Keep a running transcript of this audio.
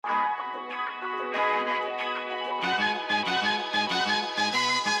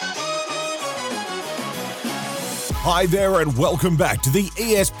Hi there and welcome back to the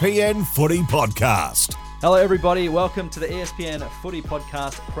ESPN Footy Podcast. Hello everybody, welcome to the ESPN Footy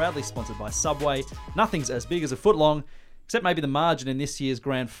Podcast, proudly sponsored by Subway. Nothing's as big as a foot long, except maybe the margin in this year's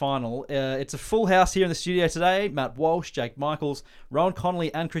grand final. It's a full house here in the studio today. Matt Walsh, Jake Michaels, Rowan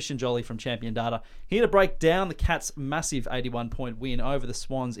Connolly and Christian Jolly from Champion Data, here to break down the Cats' massive 81-point win over the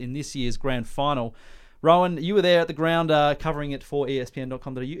Swans in this year's grand final. Rowan, you were there at the ground covering it for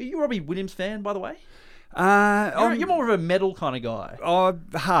ESPN.com.au. Are you a Robbie Williams fan, by the way? You're more of a metal kind of guy.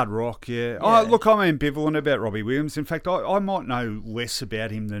 Hard rock, yeah. Look, I'm ambivalent about Robbie Williams. In fact, I might know less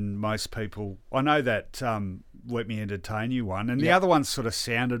about him than most people. I know that Let Me Entertain You one, and the other one sort of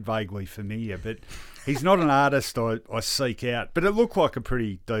sounded vaguely familiar, but he's not an artist I seek out. But it looked like a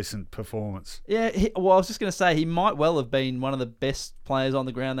pretty decent performance. Yeah, I was just going to say, he might well have been one of the best players on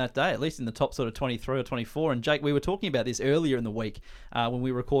the ground that day, at least in the top sort of 23 or 24. And Jake, we were talking about this earlier in the week when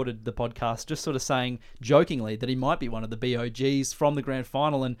we recorded the podcast, just sort of saying jokingly that he might be one of the BOGs from the grand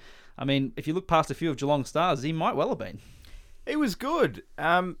final. And I mean, if you look past a few of Geelong stars, he might well have been. He was good.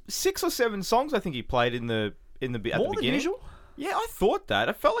 6 or 7 songs I think he played at the beginning. More than usual? Yeah, I thought that.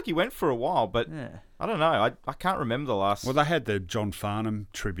 I felt like he went for a while, but I don't know. I can't remember the last. Well, they had the John Farnham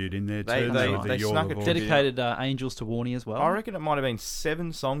tribute in there too. They snuck it. Dedicated Angels to Warney as well. I reckon it might have been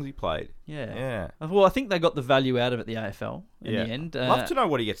 7 songs he played. Yeah. Well, I think they got the value out of it, the AFL, in the end. Love to know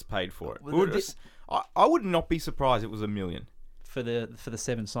what he gets paid for it. I would not be surprise if it was $1 million. For the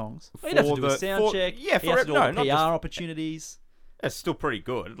 7 songs. He'd have to do a sound check. Yeah, he has to do all the PR opportunities. That's still pretty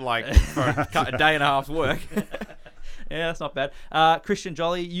good, like for a day and a half's work. Yeah, that's not bad. Christian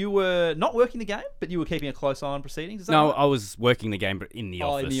Jolly, you were not working the game, but you were keeping a close eye on proceedings. Is that right? I was working the game, but in the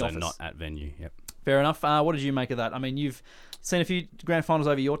office, office. Not at venue. Yep. Fair enough. What did you make of that? I mean, you've seen a few grand finals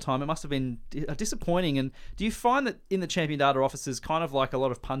over your time. It must have been disappointing. And do you find that in the Champion Data offices, kind of like a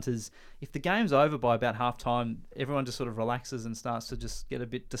lot of punters, if the game's over by about half time, everyone just sort of relaxes and starts to just get a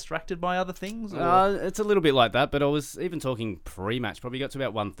bit distracted by other things? It's a little bit like that, but I was even talking pre-match, probably got to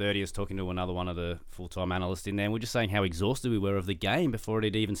about 1:30. I was talking to another one of the full-time analysts in there, and we're just saying how exhausted we were of the game before it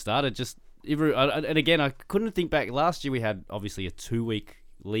had even started. And again, I couldn't think back. Last year we had obviously a 2-week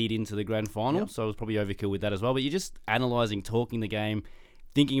lead into the grand final, so I was probably overkill with that as well. But you're just analysing, talking the game,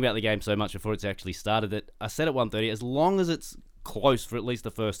 thinking about the game so much before it's actually started that I said at 1:30, as long as it's close for at least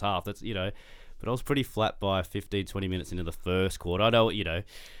the first half, that's, but I was pretty flat by 15, 20 minutes into the first quarter. I know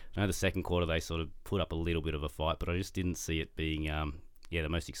the second quarter they sort of put up a little bit of a fight, but I just didn't see it being the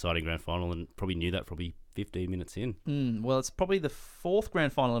most exciting grand final, and probably knew that probably 15 minutes in. Well, it's probably the 4th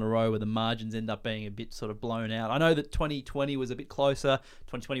grand final in a row where the margins end up being a bit sort of blown out. I know that 2020 was a bit closer.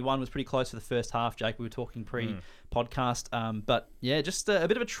 2021 was pretty close for the first half, Jake. We were talking pre-podcast. But yeah, just a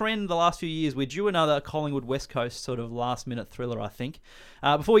bit of a trend the last few years. We're due another Collingwood West Coast sort of last-minute thriller, I think.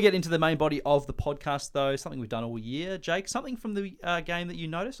 Before we get into the main body of the podcast, though, something we've done all year. Jake, something from the game that you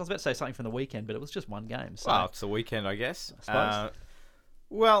noticed? I was about to say something from the weekend, but it was just one game. So. Well, it's the weekend, I guess. I suppose.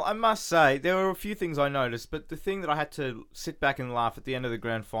 Well, I must say, there were a few things I noticed, but the thing that I had to sit back and laugh at the end of the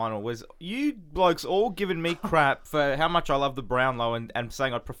grand final was you blokes all giving me crap for how much I love the Brownlow and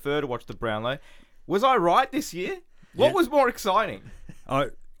saying I'd prefer to watch the Brownlow. Was I right this year? What was more exciting?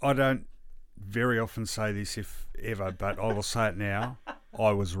 I don't very often say this, if ever, but I will say it now.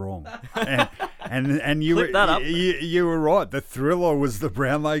 I was wrong. And you were right. The thriller was the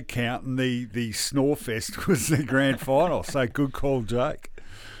Brownlow count, and the Snorefest was the grand final. So good call, Jake.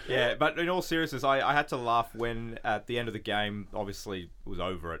 Yeah, but in all seriousness, I had to laugh when at the end of the game, obviously it was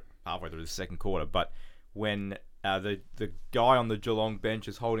over at halfway through the second quarter, but when the guy on the Geelong bench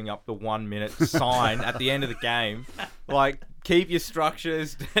is holding up the 1-minute sign at the end of the game, like, keep your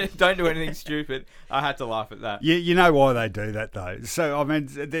structures, don't do anything stupid. I had to laugh at that. You know why they do that, though. So, I mean,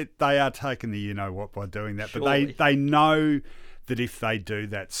 they are taking the you-know-what by doing that, Surely. but they know that if they do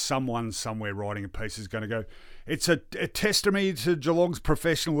that, someone somewhere writing a piece is going to go, it's a testimony to Geelong's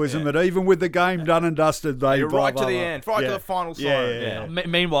professionalism that even with the game done and dusted, they You're right to the end, right to the final sign. Yeah.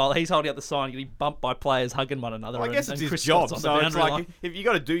 Meanwhile, he's holding up the sign, getting bumped by players hugging one another. Well, I guess it's his job, so it's like, if you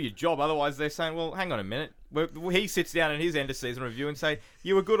got to do your job, otherwise they're saying, well, hang on a minute. He sits down in his end of season review and say,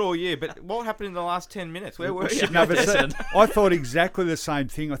 you were good all year, but what happened in the last 10 minutes? Where were you? No, but I thought exactly the same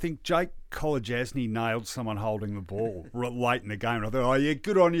thing. I think Jake Kolodjasny nailed someone holding the ball late in the game. And I thought,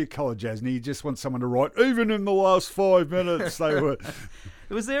 good on you, Kolodjasny. You just want someone to write, even in the last 5 minutes, they were...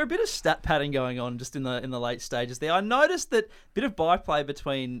 Was there a bit of stat padding going on just in the late stages there? I noticed that bit of byplay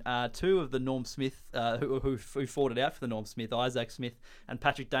between two of the Norm Smith, who fought it out for the Norm Smith, Isaac Smith and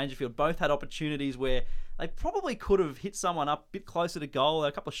Patrick Dangerfield, both had opportunities where they probably could have hit someone up a bit closer to goal,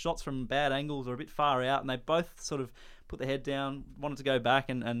 a couple of shots from bad angles or a bit far out, and they both sort of put their head down, wanted to go back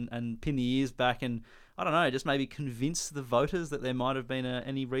and pin the ears back. And I don't know, just maybe convince the voters that there might have been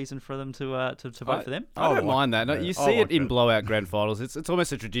any reason for them to vote for them? I don't mind that. No, yeah. you I see like it in that. blowout grand finals. It's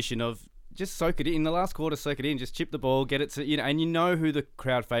almost a tradition of just soak it in the last quarter, soak it in, just chip the ball, get it to and you know who the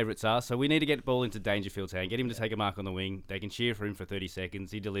crowd favourites are. So we need to get the ball into Dangerfield's hand, get him to take a mark on the wing. They can cheer for him for 30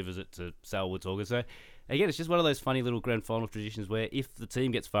 seconds. He delivers it to Salwood Torger. So again, it's just one of those funny little grand final traditions where if the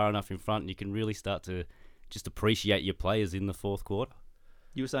team gets far enough in front, you can really start to just appreciate your players in the fourth quarter.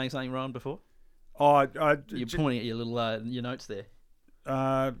 You were saying something, Ryan, before? You're pointing at your little your notes there.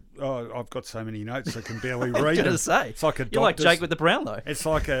 I've got so many notes I can barely read. I was going them. to say. It's like a You're like doctor's- Jake with the Brownlow. It's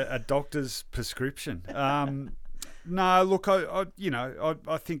like a doctor's prescription. No, look, I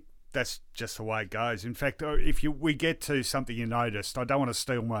think that's just the way it goes. In fact, if we get to something you noticed, I don't want to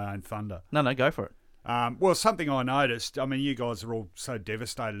steal my own thunder. No, go for it. Well, something I noticed, I mean, you guys are all so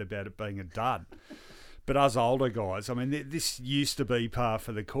devastated about it being a dud. But us older guys, I mean, this used to be par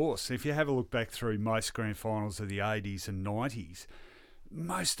for the course. If you have a look back through most grand finals of the 80s and 90s,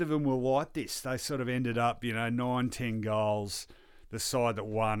 most of them were like this. They sort of ended up, 9, 10 goals. The side that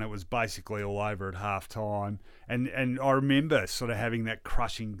won, it was basically all over at half time. And I remember sort of having that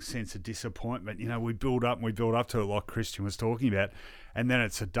crushing sense of disappointment. We build up to it like Christian was talking about, and then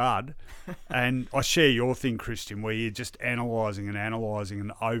it's a dud. And I share your thing, Christian, where you're just analysing and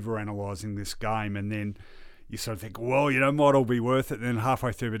over-analysing this game, and then you sort of think, well, might all be worth it. And then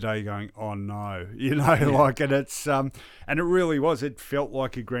halfway through the day, you're going, oh no, and it's and it really was. It felt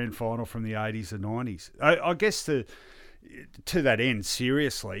like a grand final from the 80s and 90s. I guess to that end,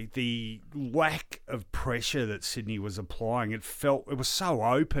 seriously, the lack of pressure that Sydney was applying, it was so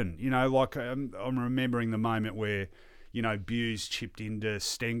open. I'm remembering the moment where, Buse chipped into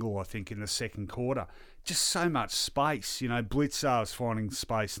Stengel, I think, in the second quarter. Just so much space. Blitzar was finding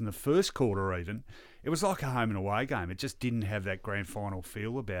space in the first quarter even. It was like a home and away game. It just didn't have that grand final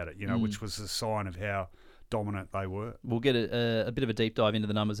feel about it, which was a sign of how dominant they were. We'll get a bit of a deep dive into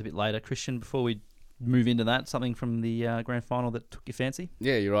the numbers a bit later. Christian, before we move into that, something from the grand final that took your fancy?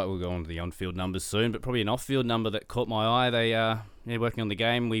 Yeah, you're right. We'll go on to the on-field numbers soon, but probably an off-field number that caught my eye. They working on the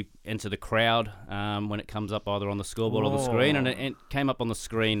game. We enter the crowd when it comes up either on the scoreboard or the screen, and it came up on the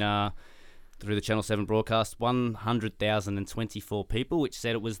screen through the Channel 7 broadcast. 100,024 people, which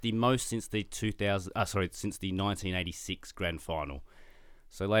said it was the most since the 1986 grand final.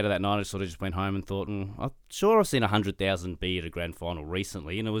 So later that night, I sort of just went home and thought, I'm sure I've seen 100,000 be at a grand final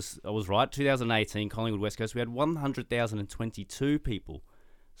recently. And I was right. 2018, Collingwood West Coast, we had 100,022 people.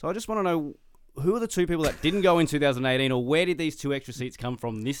 So I just want to know, who are the two people that didn't go in 2018, or where did these two extra seats come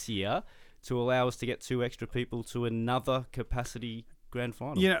from this year to allow us to get two extra people to another capacity grand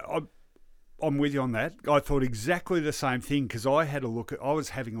final? I'm with you on that. I thought exactly the same thing, because I was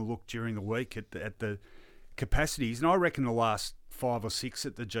having a look during the week at the capacities, and I reckon the last 5 or 6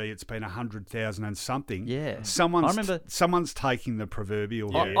 at the G, it's been 100,000 and something. Yeah, someone's taking the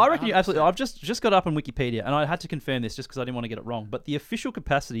proverbial. Yeah. I reckon you absolutely. I've just got up on Wikipedia, and I had to confirm this just because I didn't want to get it wrong. But the official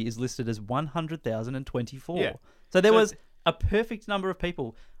capacity is listed as 100,024. Yeah. So there was a perfect number of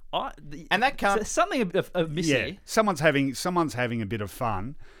people. And that can't something amiss here. Someone's having a bit of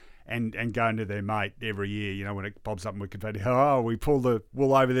fun. And going to their mate every year, when it pops up in Wikipedia, oh, we pull the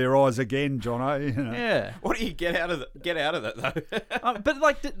wool over their eyes again, Jono. Yeah. What do you get out of that though? But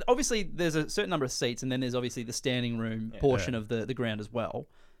obviously, there's a certain number of seats, and then there's obviously the standing room portion of the ground as well.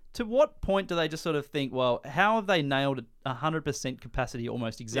 To what point do they just sort of think, well, how have they nailed 100% capacity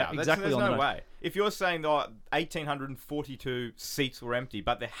almost exactly there's on the no way. If you're saying 1,842 seats were empty,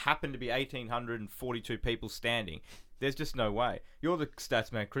 but there happened to be 1,842 people standing, there's just no way. You're the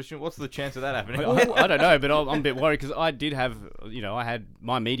stats man, Christian. What's the chance of that happening? I don't know, but I'm a bit worried because I did have, I had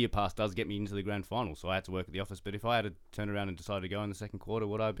my media pass does get me into the grand final, so I had to work at the office. But if I had to turn around and decide to go in the second quarter,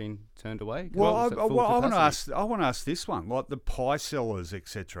 would I have been turned away? I want to ask this one, like the pie sellers,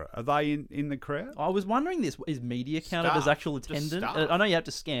 etc. Are they in the crowd? I was wondering this: is media counted as actual attendance? I know you have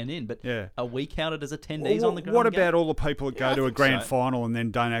to scan in, but are we counted as attendees on the ground? What about all the people that go to a grand final and then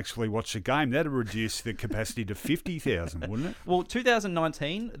don't actually watch the game? That'd reduce the capacity to 50,000, wouldn't it? Well,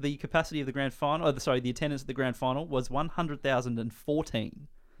 2019, the capacity of the grand final, the attendance of the grand final was 100,014.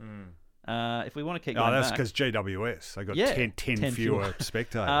 If we want to keep going that's back, because GWS, they got 10 fewer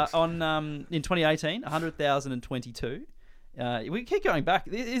spectators. In 2018, 100,022. We keep going back.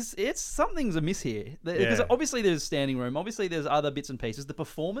 Something's amiss here because obviously there's standing room. Obviously there's other bits and pieces. The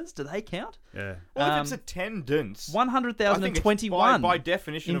performers, do they count? Yeah. Well, if it's attendance, 100,021 by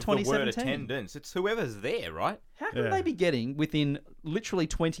definition in of the word 2017. attendance, it's whoever's there, right? How can they be getting within literally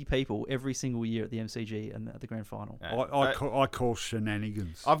 20 people every single year at the MCG and at the grand final? I call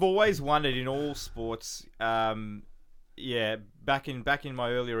shenanigans. I've always wondered in all sports. Yeah, back in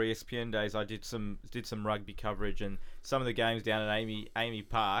my earlier ESPN days, I did some rugby coverage, and some of the games down at Amy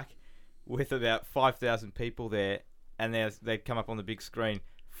Park, with about 5,000 people there, and they'd come up on the big screen,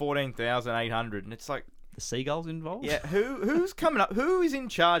 14,800, and it's like, the Seagulls involved. yeah, who's coming up? Who is in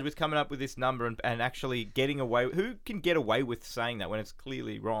charge with coming up with this number and actually getting away? Who can get away with saying that when it's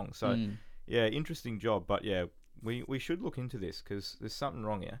clearly wrong? So, yeah, interesting job, but yeah. We should look into this because there's something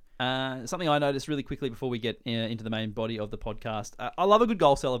wrong here. Something I noticed really quickly before we get into the main body of the podcast. I love a good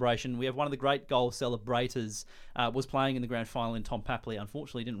goal celebration. We have one of the great goal celebrators was playing in the grand final in Tom Papley.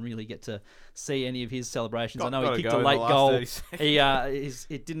 Unfortunately, didn't really get to see any of his celebrations. I know he kicked a late goal.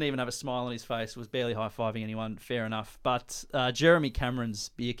 He didn't even have a smile on his face. Was barely high-fiving anyone. Fair enough. But Jeremy Cameron's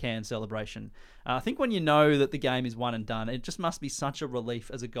beer can celebration. I think when you know that the game is one and done, it just must be such a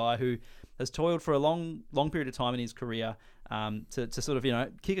relief as a guy who has toiled for a long period of time in his career to sort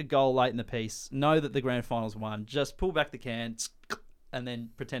of, kick a goal late in the piece, know that the grand final's won, just pull back the can and then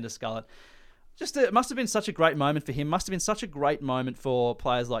pretend to scull it. It must have been such a great moment for him. Must have been such a great moment for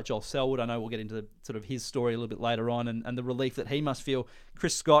players like Joel Selwood. I know we'll get into sort of his story a little bit later on and the relief that he must feel.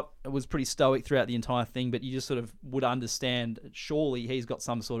 Chris Scott was pretty stoic throughout the entire thing, but you just sort of would understand, surely he's got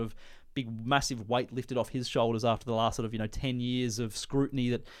some sort of big, massive weight lifted off his shoulders after the last sort of 10 years of scrutiny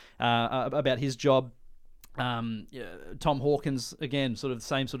that about his job. Tom Hawkins, again, sort of the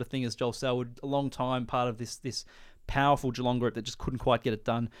same sort of thing as Joel Selwood, a long time part of this powerful Geelong group that just couldn't quite get it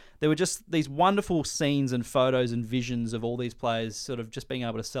done. There were just these wonderful scenes and photos and visions of all these players sort of just being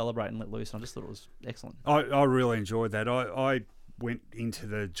able to celebrate and let loose. And I just thought it was excellent. I really enjoyed that. I went into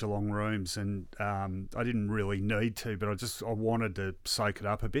the Geelong rooms and I didn't really need to, but I wanted to soak it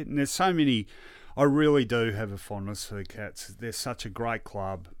up a bit. And there's so many, I really do have a fondness for the Cats. They're such a great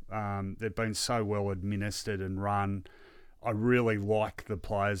club. They've been so well administered and run. I really like the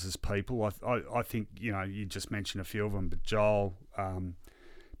players as people. I think, you just mentioned a few of them, but Joel,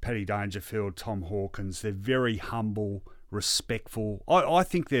 Paddy Dangerfield, Tom Hawkins, they're very humble, respectful. I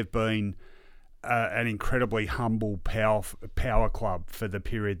think they've been an incredibly humble power club for the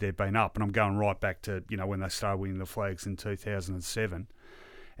period they've been up. And I'm going right back to, when they started winning the flags in 2007.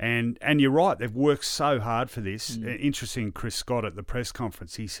 And you're right, they've worked so hard for this. Interesting, Chris Scott at the press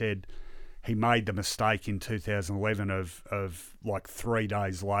conference, he said he made the mistake in 2011 of like 3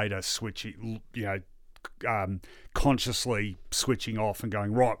 days later switching, consciously switching off and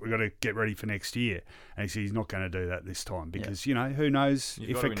going, right, we've got to get ready for next year. And he said he's not going to do that this time because, who knows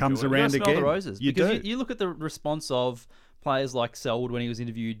if it comes around again. The roses. You look at the response of players like Selwood when he was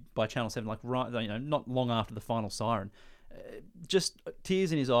interviewed by Channel 7, not long after the final siren. Just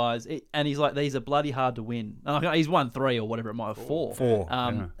tears in his eyes, and he's like, "These are bloody hard to win." He's won 3 or whatever it might have,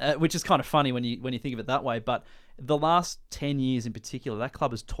 4, which is kind of funny when you think of it that way. But the last 10 years in particular, that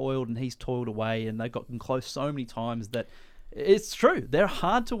club has toiled and he's toiled away, and they've gotten close so many times that it's true. They're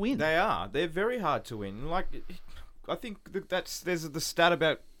hard to win. They are. They're very hard to win. Like, I think there's the stat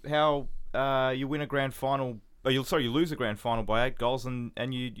about how you win a grand final. You lose a grand final by 8 goals,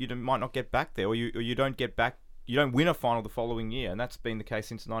 and you might not get back there, or you don't get back. You don't win a final the following year, and that's been the case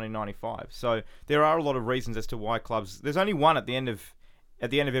since 1995. So there are a lot of reasons as to why clubs. There's only one at the end of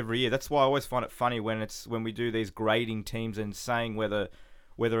every year. That's why I always find it funny when we do these grading teams and saying whether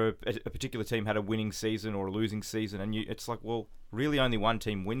a particular team had a winning season or a losing season, and it's like, well, really only one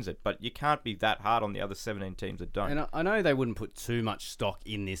team wins it, but you can't be that hard on the other 17 teams that don't. And I know they wouldn't put too much stock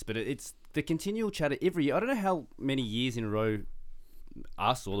in this, but it's the continual chatter every year. I don't know how many years in a row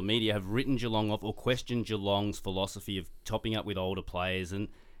us or the media have written Geelong off or questioned Geelong's philosophy of topping up with older players, and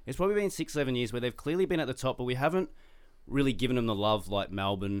it's probably been 6-7 years where they've clearly been at the top, but we haven't really given them the love like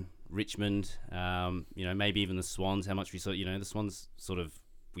Melbourne, Richmond, maybe even the Swans. How much we saw, the Swans sort of,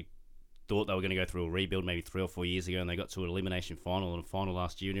 we thought they were going to go through a rebuild maybe 3 or 4 years ago, and they got to an elimination final and a final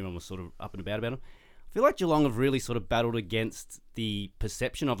last year, and everyone was sort of up and about them. I feel like Geelong have really sort of battled against the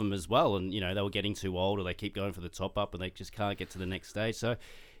perception of them as well, and they were getting too old, or they keep going for the top up, and they just can't get to the next stage. So,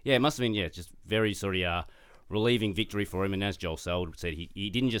 yeah, it must have been just very sort of relieving victory for him. And as Joel Selwood said, he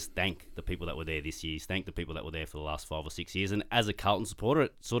didn't just thank the people that were there this year; he's thanked the people that were there for the last 5 or 6 years. And as a Carlton supporter,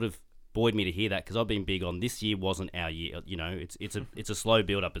 it sort of buoyed me to hear that, because I've been big on this year wasn't our year. It's a slow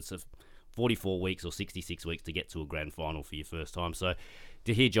build up. It's a 44 weeks or 66 weeks to get to a grand final for your first time. So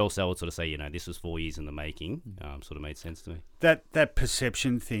to hear Joel Selwood sort of say, this was 4 years in the making, sort of made sense to me. That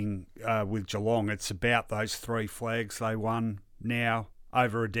perception thing with Geelong, it's about those 3 flags they won now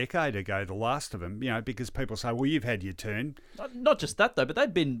over a decade ago, the last of them, because people say, well, you've had your turn. Not just that, though, but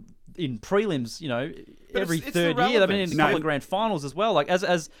they've been in prelims, every it's third year. They've been in a couple of grand finals as well. Like,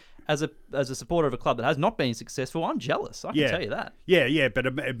 as as a supporter of a club that has not been successful, I'm jealous. I can tell you that. Yeah, but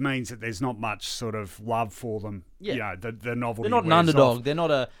it means that there's not much sort of love for them. Yeah. You know, the novelty. They're not an wears underdog.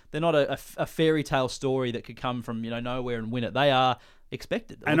 off. They're not a fairy tale story that could come from nowhere and win it. They are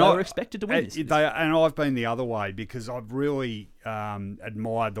expected. And they were expected to win this. And I've been the other way because I've really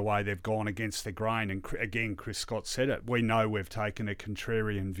admired the way they've gone against the grain. And again, Chris Scott said it. We know we've taken a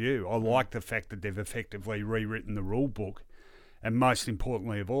contrarian view. I like the fact that they've effectively rewritten the rule book. And most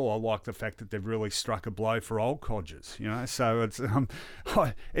importantly of all, I like the fact that they've really struck a blow for old codgers. So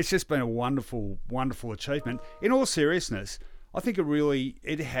it's just been a wonderful, wonderful achievement. In all seriousness, I think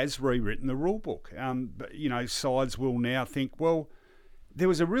it has rewritten the rule book. But sides will now think, well, there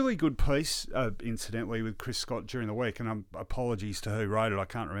was a really good piece, incidentally, with Chris Scott during the week, and apologies to who wrote it. I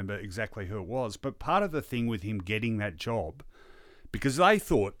can't remember exactly who it was. But part of the thing with him getting that job, because they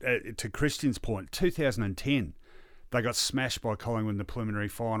thought, to Christian's point, 2010. They got smashed by Collingwood in the preliminary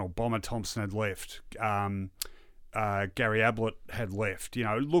final. Bomber Thompson had left. Gary Ablett had left.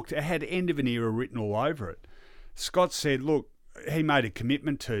 It had end of an era written all over it. Scott said, look, he made a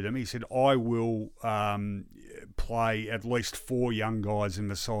commitment to them. He said, I will play at least 4 young guys in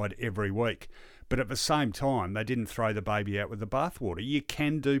the side every week. But at the same time, they didn't throw the baby out with the bathwater. You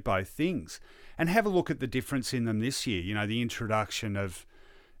can do both things. And have a look at the difference in them this year. The introduction of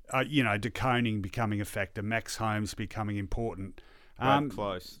De Koning becoming a factor, Max Holmes becoming important.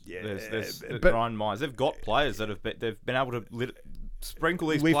 Close. Yeah, there's Brian Myers. They've got players that they've been able to sprinkle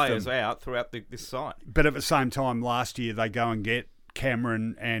these players out throughout this side. But at the same time, last year they go and get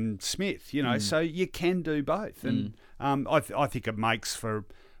Cameron and Smith. So you can do both, and I think it makes for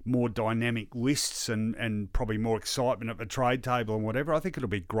more dynamic lists and probably more excitement at the trade table and whatever. I think it'll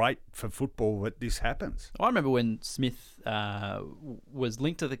be great for football that this happens. I remember when Smith was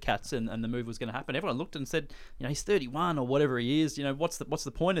linked to the Cats and the move was going to happen. Everyone looked and said, he's 31 or whatever he is. What's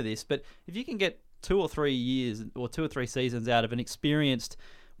the point of this? But if you can get 2 or 3 years or 2 or 3 seasons out of an experienced,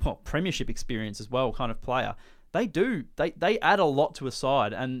 premiership experience as well, kind of player. They add a lot to a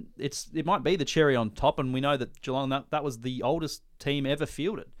side, and it might be the cherry on top. And we know that Geelong that was the oldest team ever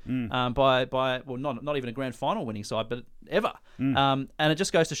fielded by not even a grand final winning side, but ever. And it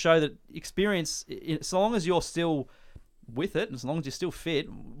just goes to show that experience, so long as you're still with it, and as long as you're still fit,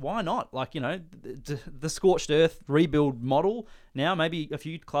 why not? The scorched earth rebuild model. Now, maybe a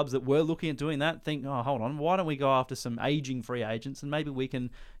few clubs that were looking at doing that think, oh, hold on, why don't we go after some aging free agents, and maybe we can,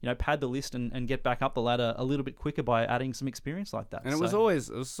 pad the list and get back up the ladder a little bit quicker by adding some experience like that. And it was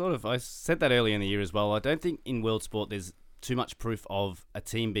sort of, I said that earlier in the year as well. I don't think in world sport there's too much proof of a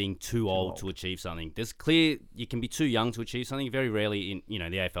team being too old to achieve something. There's clear you can be too young to achieve something. Very rarely in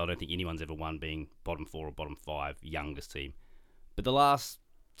the AFL, I don't think anyone's ever won being bottom 4 or bottom 5 youngest team. But the last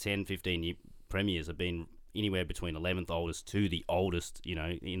 10, 15 premiers have been anywhere between 11th oldest to the oldest,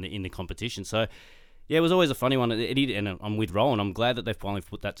 in the competition. So yeah, it was always a funny one. And I'm with Rowan. I'm glad that they've finally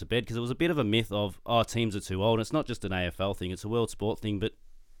put that to bed, because it was a bit of a myth of teams are too old. And it's not just an AFL thing; it's a world sport thing. But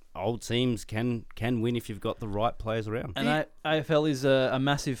old teams can win if you've got the right players around. And AFL is a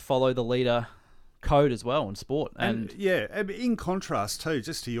massive follow the leader code as well in sport. And in contrast too,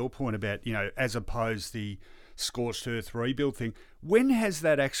 just to your point about, as opposed the scorched earth rebuild thing, when has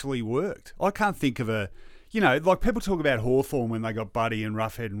that actually worked? I can't think of like people talk about Hawthorn when they got Buddy and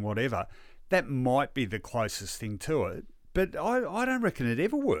Roughhead and whatever. That might be the closest thing to it. But I don't reckon it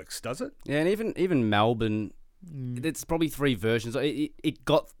ever works, does it? Yeah, and even Melbourne, it's probably 3 versions. It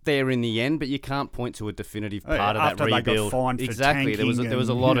got there in the end, but you can't point to a definitive part of that rebuild. After they got fined for exactly, there was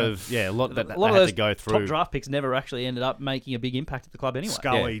a lot a lot that of had those to go through. Top draft picks never actually ended up making a big impact at the club anyway.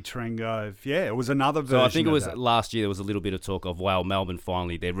 Scully, Trengove, it was another version. So I think it was that. Last year there was a little bit of talk of, wow, Melbourne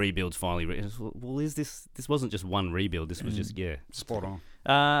finally, their rebuild's finally. Well, this wasn't just one rebuild. This was just spot on.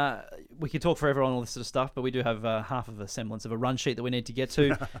 We could talk forever on all this sort of stuff, but we do have half of a semblance of a run sheet that we need to get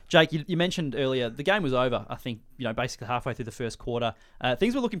to. Jake, you mentioned earlier the game was over. I think basically halfway through the first quarter,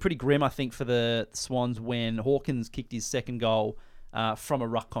 things were looking pretty grim. I think for the Swans when Hawkins kicked his second goal from a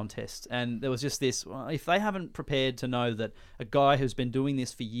ruck contest, and there was just this. Well, if they haven't prepared to know that a guy who's been doing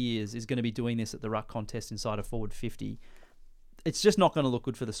this for years is going to be doing this at the ruck contest inside a forward 50, it's just not going to look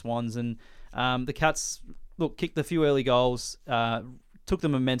good for the Swans. And the Cats kicked a few early goals. Took the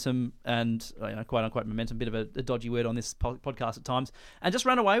momentum and quote unquote momentum, bit of a dodgy word on this podcast at times, and just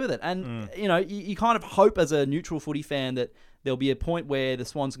ran away with it. And you kind of hope as a neutral footy fan that there'll be a point where the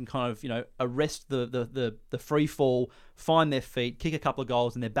Swans can kind of arrest the free fall, find their feet, kick a couple of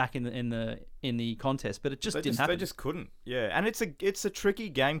goals, and they're back in the contest. But it just didn't happen. They just couldn't. Yeah, and it's a tricky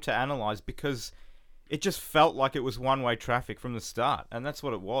game to analyse because it just felt like it was one-way traffic from the start, and that's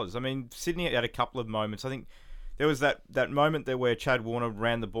what it was. I mean, Sydney had a couple of moments. I think there was that moment there where Chad Warner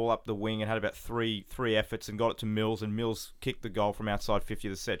ran the ball up the wing and had about three efforts and got it to Mills, and Mills kicked the goal from outside 50,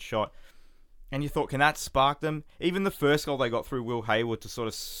 the set shot. And you thought, can that spark them? Even the first goal they got through Will Hayward to sort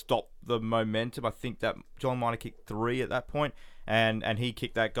of stop the momentum. I think that John might have kicked 3 at that point, and he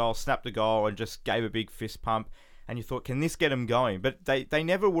kicked that goal, snapped the goal, and just gave a big fist pump. And you thought, can this get them going? But they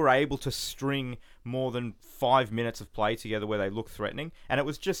never were able to string more than 5 minutes of play together where they looked threatening. And it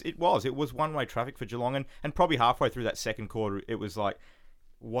was one-way traffic for Geelong. And probably halfway through that second quarter, it was like,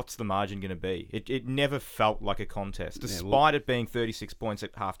 what's the margin going to be? It never felt like a contest, despite it being 36 points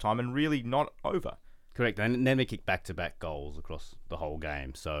at halftime and really not over. Correct. And then they kicked back-to-back goals across the whole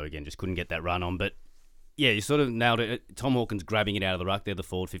game. So, again, just couldn't get that run on. But, yeah, you sort of nailed it. Tom Hawkins grabbing it out of the ruck. They're the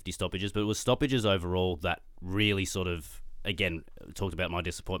forward 50 stoppages. But it was stoppages overall that really sort of, again, talked about my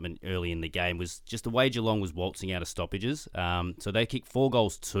disappointment early in the game, was just the way Geelong was waltzing out of stoppages. So they kicked 4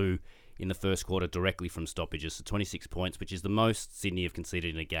 goals, 2 in the first quarter directly from stoppages. So 26 points, which is the most Sydney have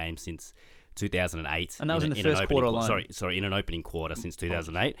conceded in a game since 2008. And that was in the first quarter alone. Sorry, in an opening quarter since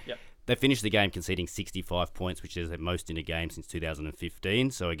 2008. Yep. They finished the game conceding 65 points, which is the most in a game since 2015.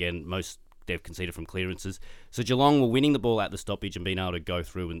 So again, most they've conceded from clearances. So Geelong were winning the ball at the stoppage and being able to go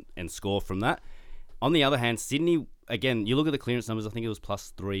through and score from that. On the other hand, Sydney, again, you look at the clearance numbers, I think it was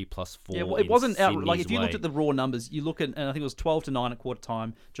 +3, +4. Yeah, well, it wasn't out. Sydney's Like, if you way. looked at the raw numbers, you look at, and I think it was 12-9 at quarter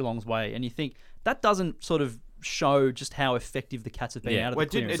time, Geelong's way, and you think that doesn't sort of show just how effective the Cats have been out of the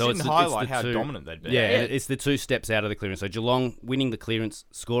clearance. It didn't highlight how dominant they'd been. Yeah, it's the 2 steps out of the clearance. So Geelong winning the clearance,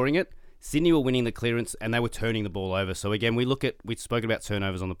 scoring it. Sydney were winning the clearance and they were turning the ball over. So again, we've spoken about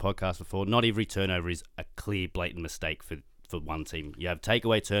turnovers on the podcast before. Not every turnover is a clear, blatant mistake for one team. You have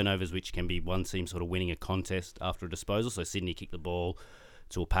takeaway turnovers, which can be one team sort of winning a contest after a disposal. So Sydney kick the ball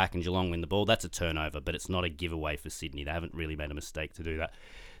to a pack and Geelong win the ball. That's a turnover, but it's not a giveaway for Sydney. They haven't really made a mistake to do that.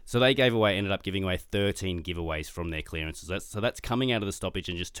 So they ended up giving away 13 giveaways from their clearances. So that's coming out of the stoppage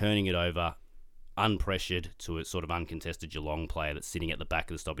and just turning it over unpressured to a sort of uncontested Geelong player that's sitting at the back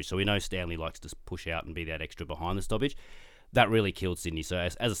of the stoppage. So we know Stanley likes to push out and be that extra behind the stoppage. That really killed Sydney. So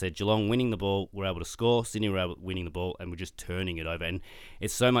as I said, Geelong winning the ball, were able to score. Sydney were winning the ball and we're just turning it over. And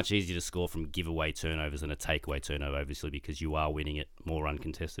it's so much easier to score from giveaway turnovers than a takeaway turnover, obviously, because you are winning it more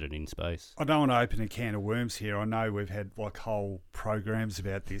uncontested and in space. I don't want to open a can of worms here. I know we've had like whole programs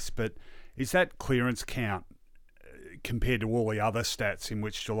about this, but is that clearance count compared to all the other stats in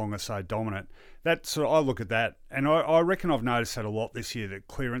which Geelong are so dominant? I look at that and I reckon I've noticed that a lot this year, that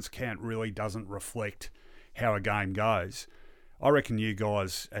clearance count really doesn't reflect how a game goes. I reckon you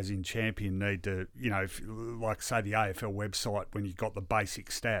guys, as in Champion, need to, like say the AFL website, when you've got the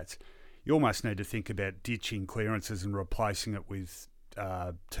basic stats, you almost need to think about ditching clearances and replacing it with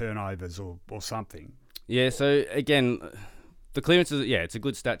turnovers or something. Yeah, so again, the clearances, it's a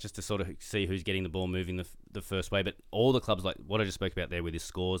good stat just to sort of see who's getting the ball moving the first way. But all the clubs, like what I just spoke about there with the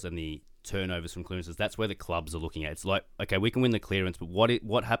scores and the turnovers from clearances, that's where the clubs are looking at. It's like, okay, we can win the clearance, but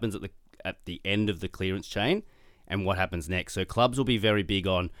what happens at the end of the clearance chain and what happens next? So clubs will be very big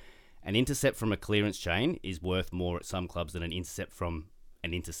on an intercept from a clearance chain is worth more at some clubs than an intercept from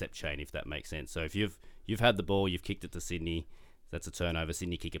an intercept chain, if that makes sense. So if you've had the ball, you've kicked it to Sydney, that's a turnover,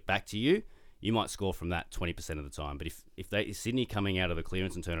 Sydney kick it back to you, you might score from that 20% of the time. But if Sydney coming out of the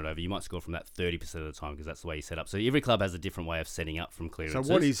clearance and turn it over, you might score from that 30% of the time because that's the way you set up. So every club has a different way of setting up from clearances.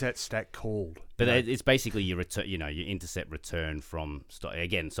 So what is that stat called? But it's basically your return, your intercept return from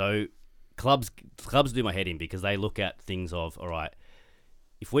again. So clubs do my head in because they look at things of, all right,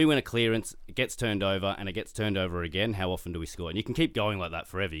 if we win a clearance, it gets turned over and it gets turned over again, how often do we score? And you can keep going like that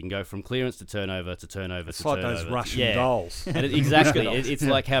forever. You can go from clearance to turnover to turnover it's to like turnover. Those Russian goals. And exactly. It's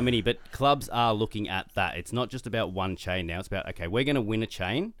like how many. But clubs are looking at that. It's not just about one chain now. It's about, okay, we're going to win a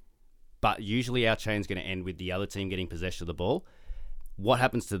chain, but usually our chain's going to end with the other team getting possession of the ball. What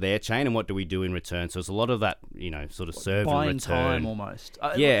happens to their chain and what do we do in return? So it's a lot of that, sort of serve and return. Buying time almost.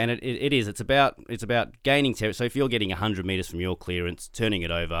 And it is. It's about gaining territory. So if you're getting 100 metres from your clearance, turning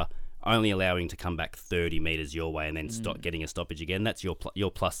it over, only allowing to come back 30 metres your way and then stop getting a stoppage again, that's your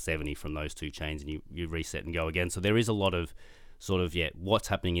plus 70 from those two chains and you reset and go again. So there is a lot of what's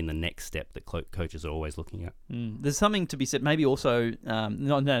happening in the next step that coaches are always looking at. There's something to be said, maybe also, now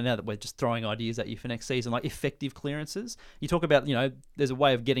that we're just throwing ideas at you for next season, like effective clearances. You talk about, there's a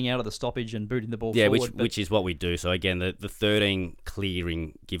way of getting out of the stoppage and booting the ball forward. Which is what we do. So again, the 13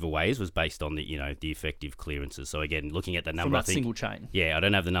 clearing giveaways was based on the effective clearances. So again, looking at the number, from that single chain. Yeah, I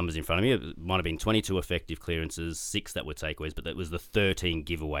don't have the numbers in front of me. It might have been 22 effective clearances, 6 that were takeaways, but that was the 13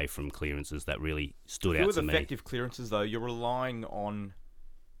 giveaway from clearances that really stood out to me. With effective clearances, though, you're relying on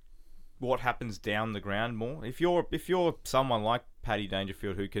what happens down the ground more. If you're someone like Paddy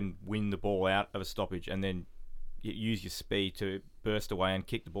Dangerfield who can win the ball out of a stoppage and then use your speed to burst away and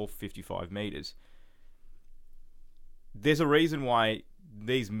kick the ball for 55 metres. There's a reason why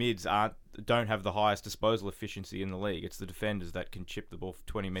these mids don't have the highest disposal efficiency in the league. It's the defenders that can chip the ball for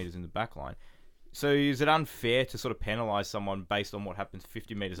 20 metres in the back line. So is it unfair to sort of penalise someone based on what happens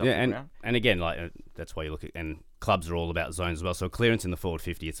 50 metres up the ground? And again, that's why you look at, and clubs are all about zones as well. So clearance in the forward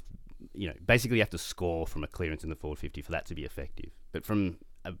 50, it's basically you have to score from a clearance in the forward 50 for that to be effective. But from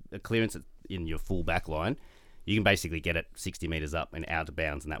a clearance in your full back line, you can basically get it 60 metres up and out of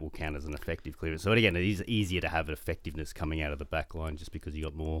bounds, and that will count as an effective clearance. So again, it is easier to have effectiveness coming out of the back line just because you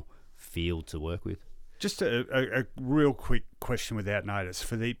got more field to work with. Just a real quick question without notice.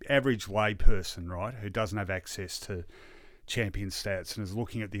 For the average layperson, right, who doesn't have access to champion stats and is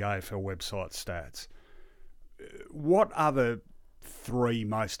looking at the AFL website stats, what are the 3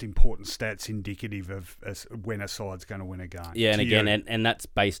 most important stats indicative of when a side's going to win a game? Yeah, and again, and that's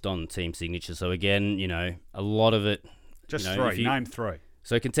based on team signature. So again, a lot of it... Just 3. Name 3.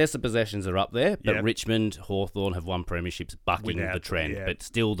 So contested possessions are up there, but Richmond, Hawthorn have won premierships bucking the trend. But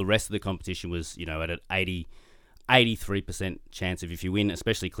still, the rest of the competition was, at an 83% chance of if you win,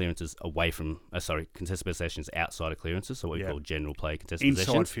 especially clearances away from, contested possessions outside of clearances, so what we call general play contested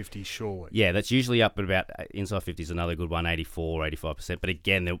possessions. Inside 50, surely. Yeah, that's usually up at about, inside 50 is another good one, 84, 85%. But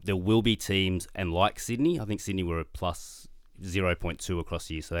again, there will be teams, and like Sydney, I think Sydney were a plus 0.2 across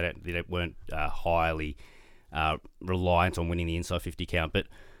the year, so they weren't highly... reliant on winning the inside 50 count, but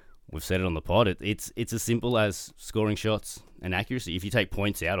we've said it on the pod. It's as simple as scoring shots and accuracy. If you take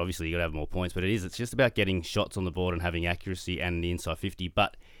points out, obviously you got to have more points, but it's just about getting shots on the board and having accuracy and the inside 50.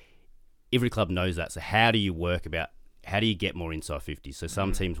 But every club knows that. So how do you how do you get more inside 50s? So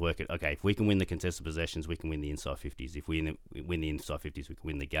some teams work at, okay, if we can win the contested possessions, we can win the inside 50s. If we win the inside 50s, we can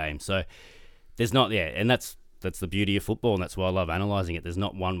win the game. So there's not, and that's the beauty of football, and that's why I love analysing it. There's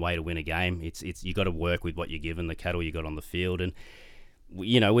not one way to win a game. It's you got to work with what you're given, the cattle you got on the field. And,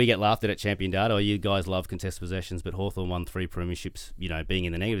 we get laughed at champion data. Oh, you guys love contested possessions, but Hawthorn won 3 premierships, being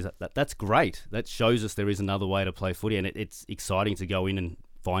in the negatives. That's great. That shows us there is another way to play footy, and it's exciting to go in and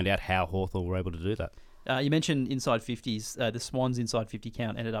find out how Hawthorn were able to do that. You mentioned inside 50s. The Swans inside 50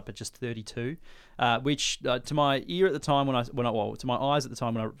 count ended up at just 32, which to my ear at the time to my eyes at the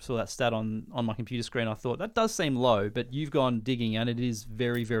time when I saw that stat on my computer screen, I thought that does seem low, but you've gone digging and it is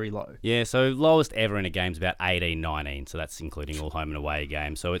very, very low. Yeah, so lowest ever in a game is about 18, 19, so that's including all home and away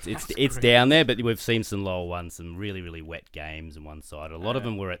games. So it's down there, but we've seen some lower ones, some really, really wet games on one side. A lot of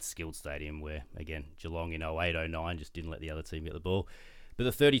them were at Skilled Stadium where, again, Geelong in 08, 09 just didn't let the other team get the ball. But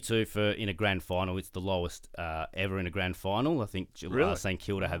the 32 in a grand final, it's the lowest ever in a grand final. I think St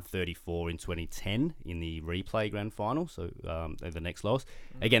Kilda had 34 in 2010 in the replay grand final, so they're the next lowest.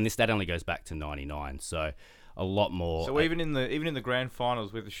 Again, this stat only goes back to 99, so a lot more. So even in the grand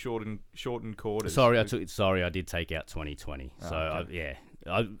finals with the shortened quarters. Sorry, I did take out 2020. Oh, so okay.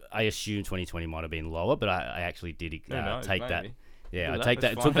 I assume 2020 might have been lower, but I actually did take that. Yeah, I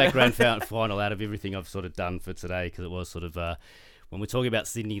took that grand final out of everything I've sort of done for today because it was sort of. When we're talking about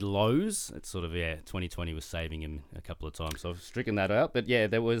Sydney lows, it's sort of, 2020 was saving him a couple of times. So I've stricken that out. But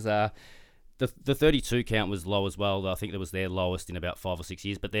there was the 32 count was low as well. I think that was their lowest in about 5 or 6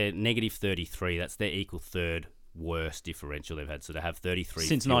 years. But they're negative 33. That's their equal third worst differential they've had. So they have 33.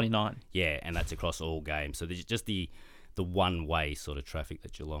 Since 99. Yeah, and that's across all games. So there's just the one-way sort of traffic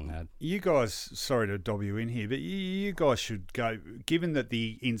that Geelong had. You guys, sorry to dob you in here, but you guys should go, given that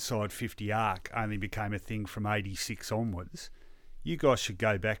the inside 50 arc only became a thing from 86 onwards, you guys should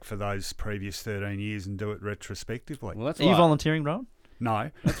go back for those previous 13 years and do it retrospectively. Well, Are you volunteering, Rowan? No.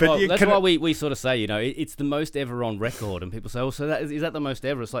 That's why we sort of say, it's the most ever on record. And people say, so is that the most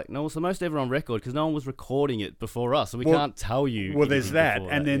ever? It's like, no, it's the most ever on record because no one was recording it before us. So we can't tell you. Well, there's that.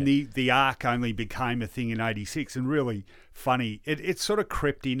 And then the arc only became a thing in 86. And really funny, it sort of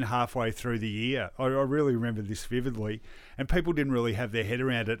crept in halfway through the year. I really remember this vividly. And people didn't really have their head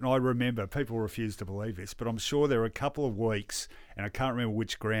around it. And I remember people refused to believe this, but I'm sure there were a couple of weeks, and I can't remember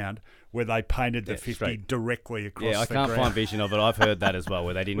which ground, where they painted the 50 straight directly across the ground. Yeah, I can't find vision of it. I've heard that as well,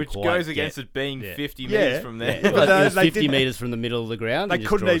 where they didn't Which quite goes against it being 50 metres from there. Yeah. It was 50 metres from the middle of the ground. They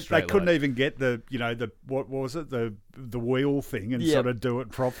couldn't even get what was it, the wheel thing and sort of do it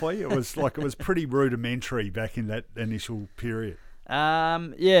properly. It was pretty rudimentary back in that initial period.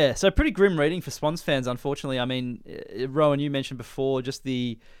 So pretty grim reading for Swans fans, unfortunately. I mean, Rowan, you mentioned before just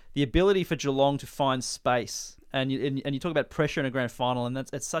the ability for Geelong to find space. And you talk about pressure in a grand final, and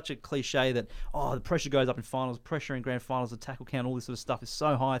it's such a cliche that, the pressure goes up in finals, pressure in grand finals, the tackle count, all this sort of stuff is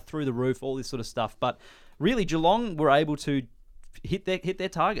so high, through the roof, all this sort of stuff. But really, Geelong were able to hit their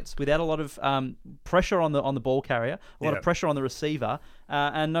targets without a lot of pressure on the ball carrier, a lot of pressure on the receiver,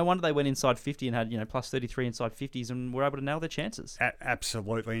 and no wonder they went inside 50 and had plus 33 inside 50s and were able to nail their chances.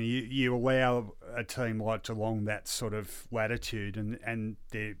 Absolutely, and you allow a team like Geelong that sort of latitude, and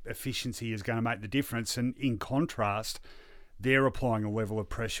their efficiency is going to make the difference. And in contrast, they're applying a level of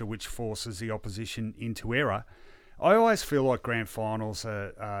pressure which forces the opposition into error. I always feel like grand finals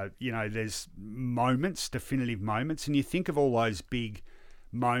are, there's moments, definitive moments, and you think of all those big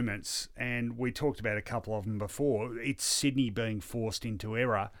moments, and we talked about a couple of them before. It's Sydney being forced into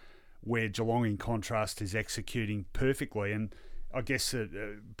error, where Geelong, in contrast, is executing perfectly. And I guess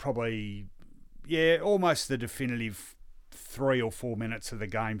probably, almost the definitive 3 or 4 minutes of the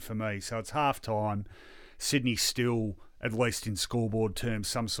game for me. So it's half-time. Sydney still, at least in scoreboard terms,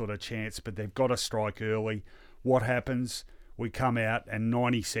 some sort of chance, but they've got to strike early. What happens? We come out, and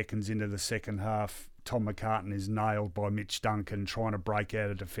 90 seconds into the second half, Tom McCartan is nailed by Mitch Duncan trying to break out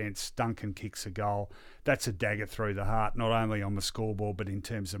of defence. Duncan kicks a goal. That's a dagger through the heart, not only on the scoreboard, but in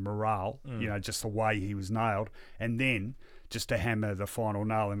terms of morale, just the way he was nailed. And then, just to hammer the final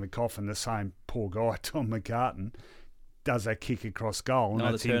nail in the coffin, the same poor guy, Tom McCartan, does a kick across goal, and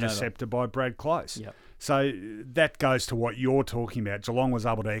that's intercepted by Brad Close. Yep. So that goes to what you're talking about. Geelong was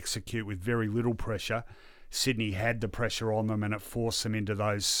able to execute with very little pressure. Sydney had the pressure on them, and it forced them into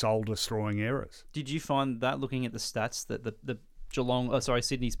those soul-destroying errors. Did you find that, looking at the stats, that the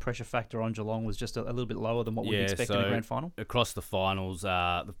Sydney's pressure factor on Geelong was just a little bit lower than what we'd expect in a grand final? Across the finals,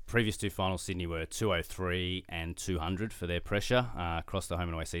 the previous two finals, Sydney were 203 and 200 for their pressure. Across the home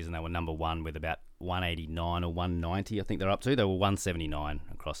and away season, they were number one with about 189 or 190, I think they're up to. They were 179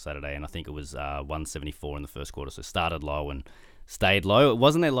 across Saturday, and I think it was 174 in the first quarter. So started low and stayed low. It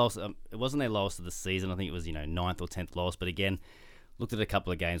wasn't their lowest. It wasn't their lowest of the season. I think it was 9th or 10th lowest. But again, looked at a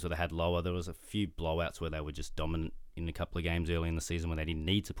couple of games where they had lower. There was a few blowouts where they were just dominant in a couple of games early in the season when they didn't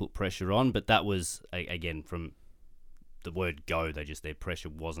need to put pressure on. But that was again from the word go. Their pressure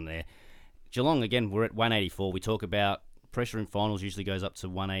wasn't there. Geelong again, we're at 184. We talk about pressure in finals usually goes up to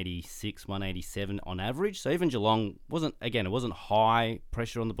 186, 187 on average. So even Geelong wasn't high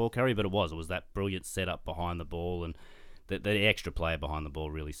pressure on the ball carrier, but it was that brilliant setup behind the ball, and the extra player behind the ball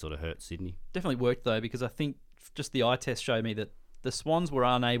really sort of hurt Sydney. Definitely worked though, because I think just the eye test showed me that the Swans were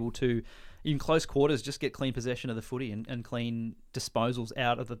unable to, in close quarters, just get clean possession of the footy and clean disposals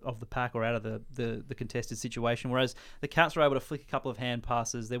out of the pack or out of the contested situation. Whereas the Cats were able to flick a couple of hand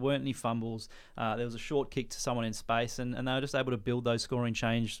passes. There weren't any fumbles. There was a short kick to someone in space, and they were just able to build those scoring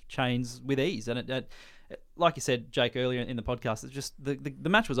chains with ease. And it like you said, Jake, earlier in the podcast, it's just the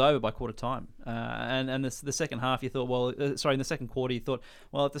match was over by quarter time. And the second half, you thought, in the second quarter, you thought,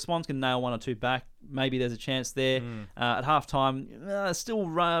 well, if the Swans can nail one or two back, maybe there's a chance there. At half time, still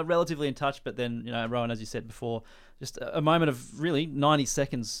relatively in touch, but then, Rowan, as you said before, just a moment of really 90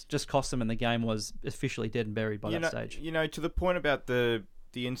 seconds just cost them, and the game was officially dead and buried by that stage. To the point about the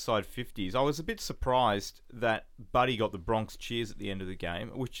inside 50s, I was a bit surprised that Buddy got the Bronx cheers at the end of the game,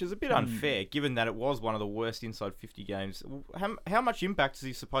 which is a bit unfair, given that it was one of the worst inside 50 games. How much impact is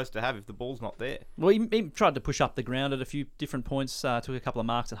he supposed to have if the ball's not there? Well, he tried to push up the ground at a few different points, took a couple of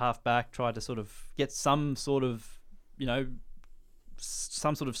marks at half back, tried to sort of get some sort of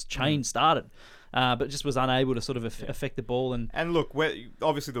chain started, but just was unable to sort of affect the ball. And look,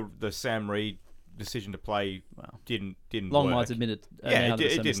 obviously the Sam Reid decision to play didn't Longmire's work. admitted it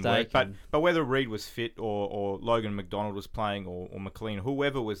didn't mistake, work, but whether Reid was fit or Logan McDonald was playing or McLean,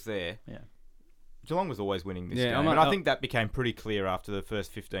 whoever was there, Geelong was always winning this game, and I think that became pretty clear after the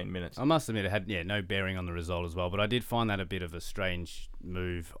first 15 minutes. I must admit it had no bearing on the result as well, but I did find that a bit of a strange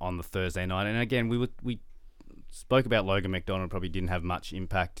move on the Thursday night. And again, we spoke about Logan McDonald probably didn't have much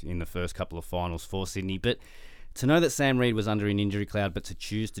impact in the first couple of finals for Sydney, but to know that Sam Reid was under an injury cloud, but to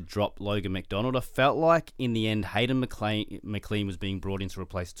choose to drop Logan McDonald, I felt like in the end Hayden McLean was being brought in to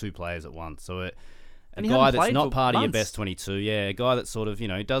replace two players at once. So a guy that's not part of your best 22, a guy that sort of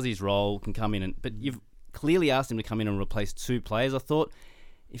does his role, can come in, but you've clearly asked him to come in and replace two players. I thought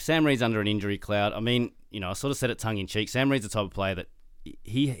if Sam Reid's under an injury cloud, I sort of said it tongue in cheek. Sam Reid's the type of player that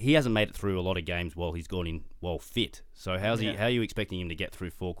he hasn't made it through a lot of games while he's gone in fit. So how are you expecting him to get through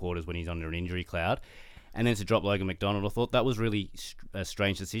four quarters when he's under an injury cloud? And then to drop Logan McDonald, I thought that was really a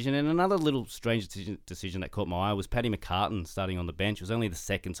strange decision. And another little strange decision that caught my eye was Paddy McCartan starting on the bench. It was only the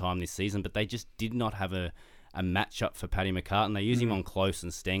second time this season, but they just did not have a matchup for Paddy McCartan. They used him on Close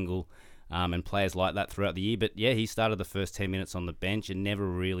and Stengel and players like that throughout the year. But he started the first 10 minutes on the bench and never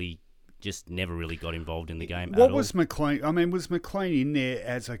really got involved in the game What was McLean? Was McLean in there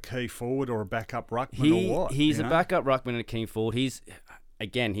as a key forward or a backup ruckman or what? He's a backup ruckman and a key forward. He's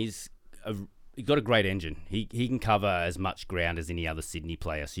got a great engine. He can cover as much ground as any other Sydney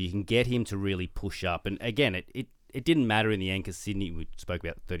player, so you can get him to really push up. And again, it didn't matter in the end because Sydney, we spoke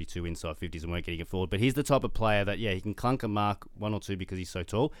about 32 inside 50s and weren't getting it forward, but he's the type of player that, he can clunk a mark 1 or 2 because he's so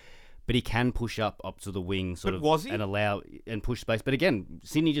tall, but he can push up to the wing and allow and push space. But again,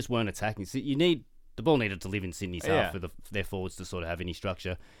 Sydney just weren't attacking. So the ball needed to live in Sydney's half for their forwards to sort of have any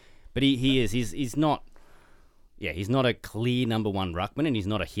structure. But he's not... Yeah, he's not a clear number one ruckman, and he's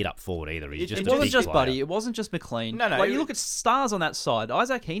not a hit-up forward either. He's just it a wasn't big just player. Buddy. It wasn't just McLean. No. Like, you look at stars on that side.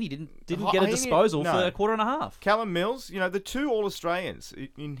 Isaac Heaney didn't get a disposal for a quarter and a half. Callum Mills, the two All-Australians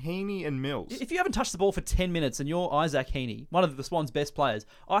in Heaney and Mills. If you haven't touched the ball for 10 minutes and you're Isaac Heaney, one of the Swans' best players,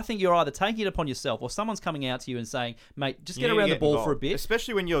 I think you're either taking it upon yourself or someone's coming out to you and saying, mate, just get around the ball for a bit.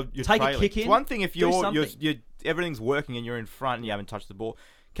 Especially when you're take trailing. a kick in. It's one thing if you're everything's working and you're in front and you haven't touched the ball.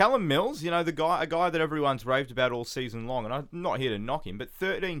 Callum Mills, a guy that everyone's raved about all season long, and I'm not here to knock him, but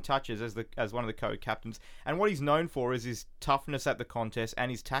 13 touches as one of the co-captains, and what he's known for is his toughness at the contest and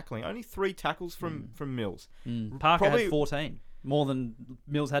his tackling. Only 3 tackles from Mills. Parker had 14, more than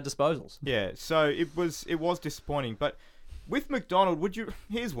Mills had disposals. Yeah, so it was disappointing, but with McDonald,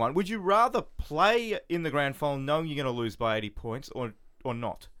 here's one: would you rather play in the grand final knowing you're going to lose by 80 points or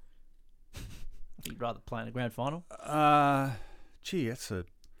not? You'd rather play in a grand final? Gee, that's a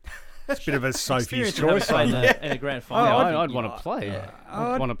bit of a Sophie's Experience choice. in a grand final. I'd want to play.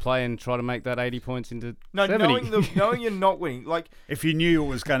 I'd want to play and try to make that 80 points into 70. knowing you're not winning, like if you knew it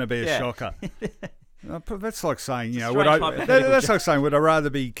was going to be a shocker. That's like saying, That's like saying, would I rather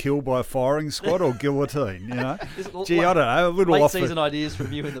be killed by a firing squad or guillotine? Gee, I don't know. A little late off season ideas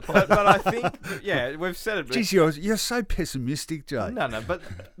from you in the podcast. but I think, we've said it. Geez, you're so pessimistic, Jay. No, but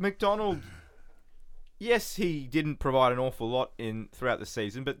McDonald. Yes, he didn't provide an awful lot throughout the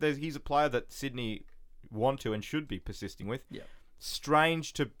season, but he's a player that Sydney want to and should be persisting with. Yeah.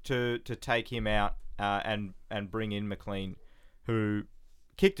 Strange to take him out and bring in McLean, who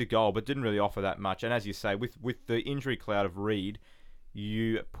kicked a goal but didn't really offer that much. And as you say, with the injury cloud of Reid,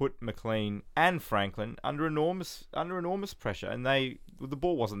 you put McLean and Franklin under enormous pressure, and the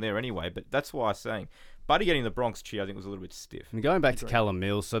ball wasn't there anyway. But that's why I'm saying, Buddy getting the Bronx cheer, I think was a little bit stiff. And going back to Callum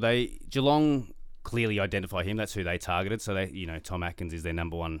Mills, so Geelong clearly identify him. That's who they targeted. So Tom Atkins is their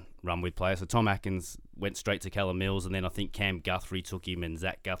number one run with player. So Tom Atkins went straight to Callum Mills, and then I think Cam Guthrie took him, and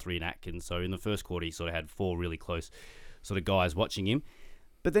Zach Guthrie and Atkins. So in the first quarter, he sort of had 4 really close sort of guys watching him.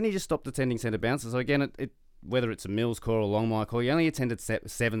 But then he just stopped attending centre bounces. So again, whether it's a Mills call or a Longmire call, he only attended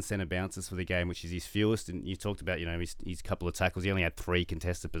 7 centre bounces for the game, which is his fewest. And you talked about, his couple of tackles. He only had 3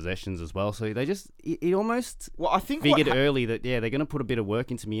 contested possessions as well. So they just, he almost I think figured early that, they're going to put a bit of work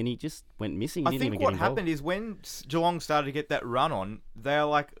into me, and he just went missing. I think what happened is when Geelong started to get that run on, they're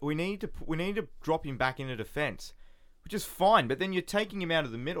like, we need to drop him back into defence, which is fine. But then you're taking him out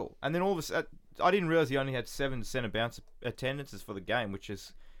of the middle, and then all of a sudden, I didn't realise he only had 7 centre bounce attendances for the game, which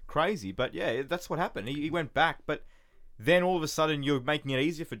is crazy. But yeah, that's what happened. He went back, but then all of a sudden you're making it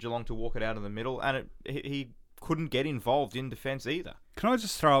easier for Geelong to walk it out of the middle, and he couldn't get involved in defence either. Can I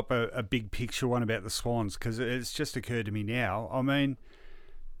just throw up a big picture one about the Swans, because it's just occurred to me now. I mean,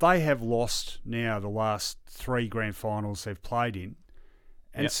 they have lost now the last 3 grand finals they've played in,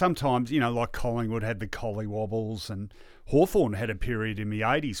 and sometimes, like Collingwood had the collie wobbles, and Hawthorn had a period in the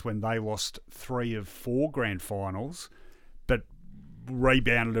 80s when they lost 3 of 4 grand finals, but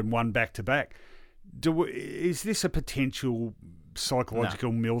rebounded and won back-to-back. Is this a potential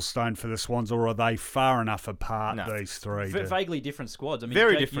psychological millstone for the Swans, or are they far enough apart, these 3? Vaguely different squads. I mean,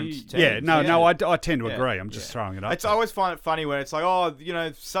 very Jake, different teams. I tend to agree. I'm just throwing it up. I always find it funny when it's like,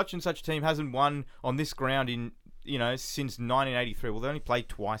 such and such team hasn't won on this ground in since 1983. Well, they only played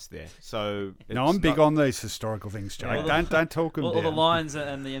twice there. So I'm big on these historical things, Jake. Don't talk them down. All the Lions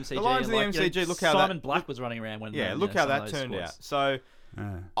and the MCG. The Lions and the MCG. Look how Simon Black was running around when. Look how that turned out. So.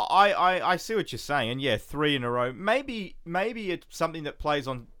 I see what you're saying, and 3 in a row. Maybe it's something that plays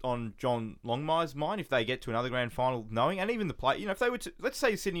on John Longmire's mind if they get to another grand final, knowing, and even the play. If they were to, let's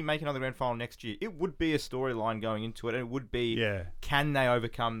say Sydney make another grand final next year, it would be a storyline going into it, and it would be can they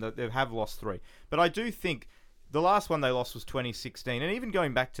overcome that? They have lost 3, but I do think the last one they lost was 2016, and even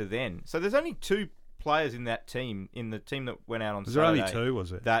going back to then. So there's only 2 players in that team, in the team that went out on Saturday. Was there only 2,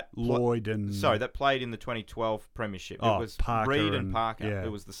 was it? Lloyd and... Sorry, that played in the 2012 Premiership. It was Parker Reid and Parker. Yeah.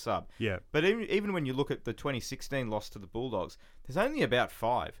 It was the sub. Yeah. But even when you look at the 2016 loss to the Bulldogs, there's only about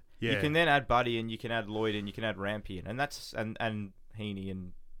 5. Yeah. You can then add Buddy, and you can add Lloyd, and you can add Rampion, and that's and Heaney.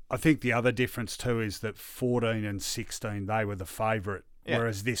 And I think the other difference too is that 14 and 16 they were the favourite,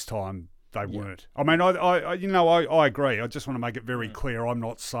 whereas this time they weren't. I mean, I agree. I just want to make it very clear. I'm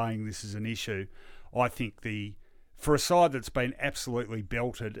not saying this is an issue. I think for a side that's been absolutely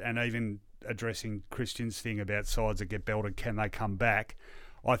belted and even addressing Christian's thing about sides that get belted, can they come back?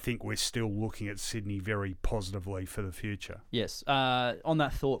 I think we're still looking at Sydney very positively for the future. Yes. On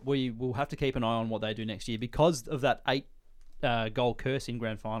that thought, we will have to keep an eye on what they do next year because of that 8-goal curse in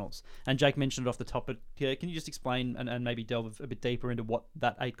grand finals. And Jake mentioned it off the top, but can you just explain and maybe delve a bit deeper into what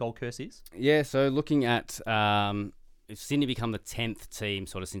that 8-goal curse is? Yeah, so looking at if Sydney become the 10th team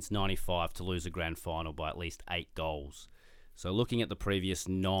sort of since 95 to lose a grand final by at least 8 goals. So looking at the previous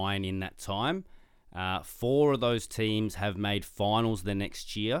 9 in that time, 4 of those teams have made finals the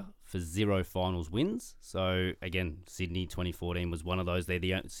next year for 0 finals wins. So again, Sydney 2014 was one of those.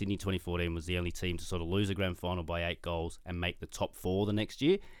 Sydney 2014 was the only team to sort of lose a grand final by 8 goals and make the top 4 the next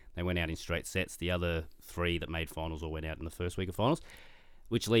year. They went out in straight sets. The other 3 that made finals all went out in the first week of finals,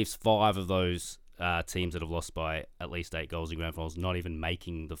 which leaves 5 of those teams that have lost by at least 8 goals in grand finals not even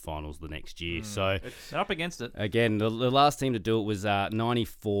making the finals the next year. So they're up against it. Again, the last team to do it was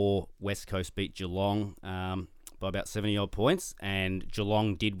 94 West Coast beat Geelong by about 70-odd points, and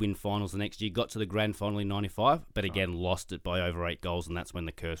Geelong did win finals the next year, got to the grand final in 95, but again lost it by over 8 goals, and that's when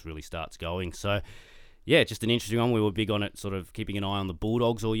the curse really starts going. So yeah, just an interesting one. We were big on it, sort of keeping an eye on the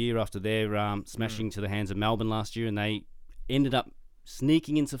Bulldogs all year after their smashing to the hands of Melbourne last year, and they ended up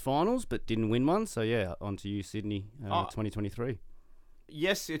sneaking into finals but didn't win one. So yeah, on to you, Sydney, 2023.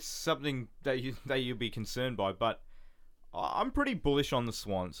 Yes, it's something that you'll be concerned by, but I'm pretty bullish on the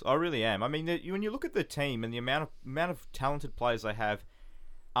Swans. I really am. I mean, when you look at the team and the amount of talented players they have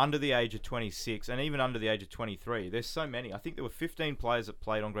under the age of 26 and even under the age of 23, there's so many. I think there were 15 players that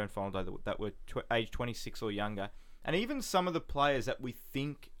played on Grand Final Day that were age 26 or younger. And even some of the players that we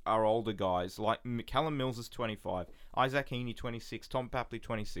think are older guys, like Callum Mills is 25, Isaac Heaney 26, Tom Papley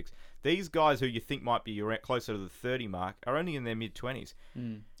 26. These guys who you think might be closer to the 30 mark are only in their mid-20s.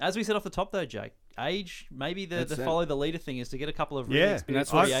 As we said off the top though, Jake, age, maybe the follow the leader thing is to get a couple of really Yeah,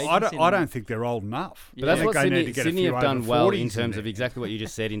 experienced I, free I, agents don't, I don't think they're old enough. But that's what they need to get a Sydney few have done over well 40s in terms of there. exactly what you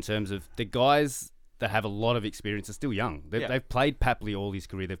just said, in terms of the guys that have a lot of experience are still young. They've played Papley all his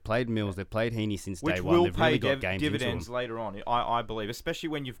career. They've played Mills. They've played Heaney since day one. They've really got games dividends into them. later on, I believe, especially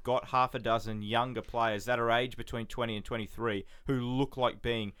when you've got half a dozen younger players that are aged between 20 and 23 who look like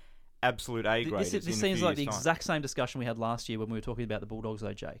being absolute A-graders. This seems like the exact same discussion we had last year when we were talking about the Bulldogs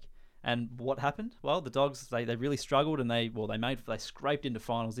though, Jake. And what happened? Well, the Dogs they really struggled and they scraped into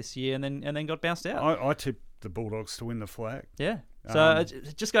finals this year and then got bounced out. I tipped the Bulldogs to win the flag. Yeah. So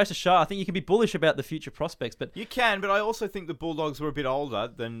it just goes to show. I think you can be bullish about the future prospects, but you can. But I also think the Bulldogs were a bit older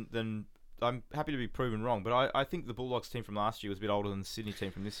than. I'm happy to be proven wrong, but I think the Bulldogs team from last year was a bit older than the Sydney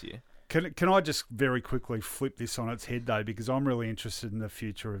team from this year. Can I just very quickly flip this on its head though, because I'm really interested in the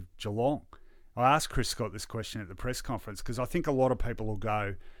future of Geelong. I asked Chris Scott this question at the press conference because I think a lot of people will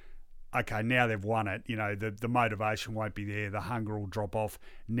go, okay, now they've won it, the motivation won't be there, the hunger will drop off.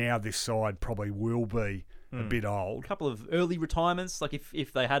 Now this side probably will be a bit old. A couple of early retirements, like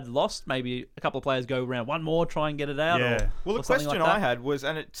if they had lost, maybe a couple of players go around one more, try and get it out. Yeah. Well, the question I had was,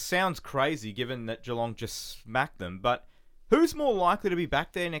 and it sounds crazy given that Geelong just smacked them, but who's more likely to be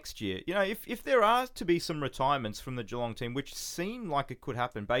back there next year? If there are to be some retirements from the Geelong team, which seem like it could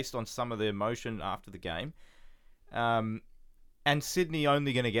happen based on some of the emotion after the game, and Sydney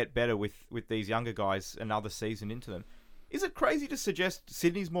only going to get better with these younger guys another season into them. Is it crazy to suggest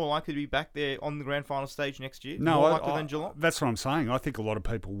Sydney's more likely to be back there on the grand final stage next year? No, more likely than Geelong? That's what I'm saying. I think a lot of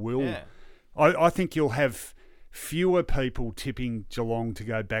people will. Yeah. I think you'll have fewer people tipping Geelong to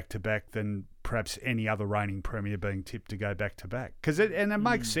go back-to-back than perhaps any other reigning premier being tipped to go back-to-back. And it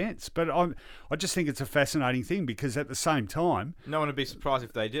makes sense, but I just think it's a fascinating thing because at the same time... No one would be surprised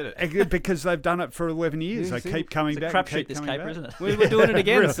if they did it. Because they've done it for 11 years. They keep coming back. It's a crapshoot, this caper, isn't it? We're doing it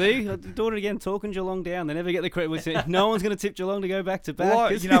again, see? Doing it again, talking Geelong down. They never get the credit. We say no one's going to tip Geelong to go back-to-back.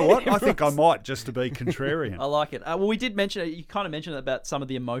 Well, you know what? I think I might, just to be contrarian. I like it. Well, we did mention it. You kind of mentioned about some of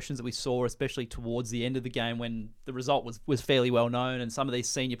the emotions that we saw, especially towards the end of the game when the result was fairly well known and some of these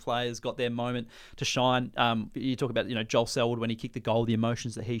senior players got their moment to shine. You talk about Joel Selwood when he kicked the goal, the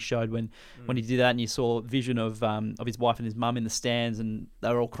emotions that he showed when he did that, and you saw vision of his wife and his mum in the stands, and they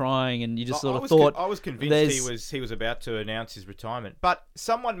were all crying, and you just sort of thought I was convinced he was about to announce his retirement. But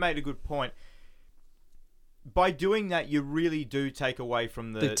someone made a good point. By doing that, you really do take away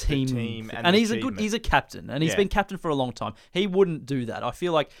from the team and he's a captain, and he's been captain for a long time. He wouldn't do that. I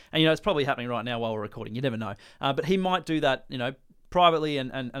feel like, and it's probably happening right now while we're recording. You never know, but he might do that. privately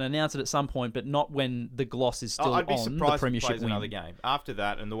and announce it at some point, but not when the gloss is still I'd be on the surprised if he premiership plays win. another game after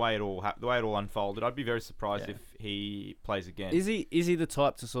that, and the way it all unfolded. I'd be very surprised if he plays again. Is he the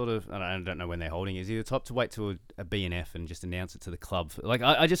type to sort of? I don't know when they're holding. Is he the type to wait till a BNF and just announce it to the club? Like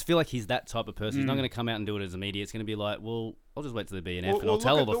I just feel like he's that type of person. He's not going to come out and do it as a media. It's going to be like, well, I'll just wait till the BNF and I'll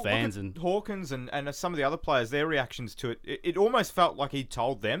tell all the fans and Hawkins and some of the other players, their reactions to it. It almost felt like he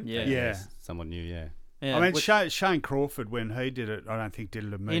told them. Yeah. Someone knew. Yeah. Yeah, I mean, Shane Crawford, when he did it, I don't think did it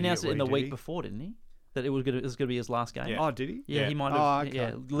immediately. he announced it in the week before, didn't he? That it was going to be his last game. Yeah. Oh, did he? Yeah, he might have. Oh, okay.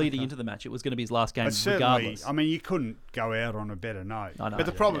 Yeah, leading into the match, it was going to be his last game, Certainly, regardless. I mean, you couldn't go out on a better note. I know. But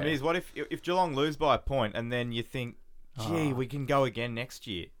the problem is, what if Geelong lose by a point and then you think, gee, we can go again next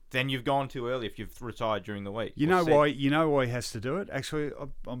year? Then you've gone too early if you've retired during the week. You know why? You know why he has to do it? Actually,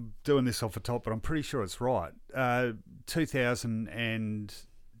 I'm doing this off the top, but I'm pretty sure it's right. 2009,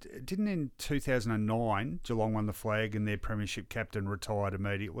 Geelong won the flag and their premiership captain retired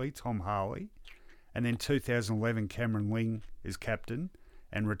immediately, Tom Harley. And then 2011, Cameron Ling is captain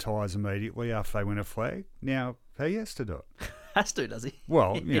and retires immediately after they win a flag. Now, he has to do it. Has to, does he?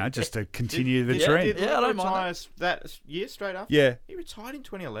 Well, just to continue the trend. Did Yeah, I don't mind retire that year straight after? Yeah. He retired in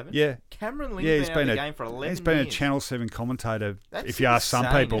 2011? Yeah. Cameron Ling's been out of the game for 11 years. He's been a Channel 7 commentator, That's if you ask some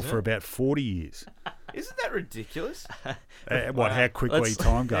insane, people, isn't for it? about 40 years. Isn't that ridiculous? How quickly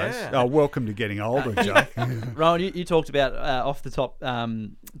time goes. Yeah. Oh, welcome to getting older, Joe. Rowan, you talked about off the top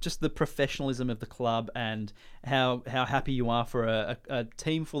just the professionalism of the club and how happy you are for a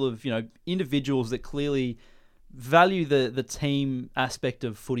team full of individuals that clearly value the team aspect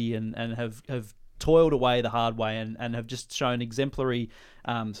of footy and have toiled away the hard way and have just shown exemplary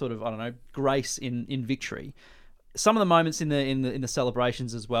grace in victory. Some of the moments in the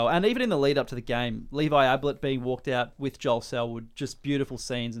celebrations as well, and even in the lead up to the game, Levi Ablett being walked out with Joel Selwood, just beautiful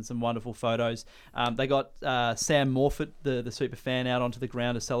scenes and some wonderful photos. They got Sam Morfitt, the super fan, out onto the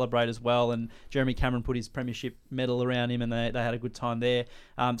ground to celebrate as well, and Jeremy Cameron put his premiership medal around him, and they had a good time there.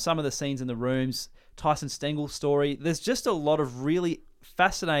 Some of the scenes in the rooms, Tyson Stengel's story. There's just a lot of really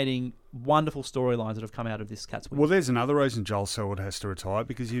fascinating, wonderful storylines that have come out of this Cats win. Well, there's another reason Joel Selwood has to retire,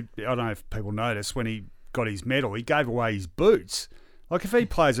 because I don't know if people noticed, when he got his medal, he gave away his boots. Like, if he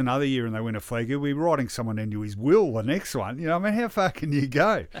plays another year and they win a flag, he'll be writing someone into his will the next one. I mean, how far can you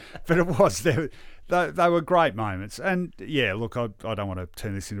go? But it was, they were great moments. And, yeah, look, I don't want to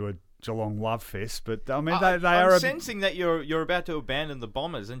turn this into a Geelong love fest, but I mean, they are. I'm sensing that you're about to abandon the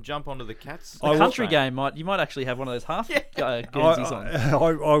Bombers and jump onto the Cats. The country game you might actually have one of those half Guernseys on.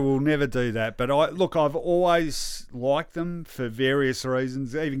 I will never do that, but I've always liked them for various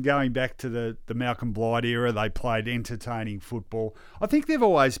reasons. Even going back to the Malcolm Blight era, they played entertaining football. I think they've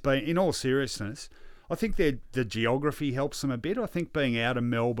always been, in all seriousness, I think the geography helps them a bit. I think being out of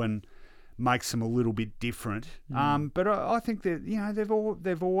Melbourne makes them a little bit different. But I think that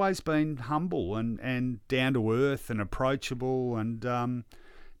they've always been humble and down to earth and approachable and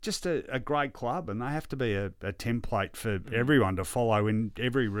just a great club, and they have to be a template for everyone to follow in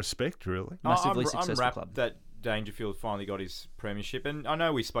every respect, really. Massively I'm successful wrapped club. that Dangerfield finally got his premiership, and I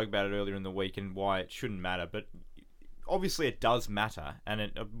know we spoke about it earlier in the week and why it shouldn't matter, but obviously it does matter, and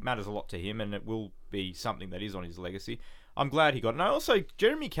it matters a lot to him, and it will be something that is on his legacy. I'm glad he got it. And also,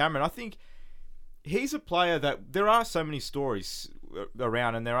 Jeremy Cameron, I think he's a player that there are so many stories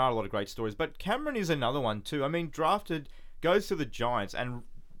around, and there are a lot of great stories, but Cameron is another one too. I mean, drafted, goes to the Giants, and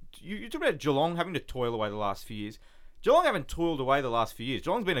you talk about Geelong having to toil away the last few years. Geelong haven't toiled away the last few years.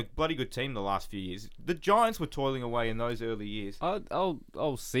 Geelong's been a bloody good team the last few years. The Giants were toiling away in those early years.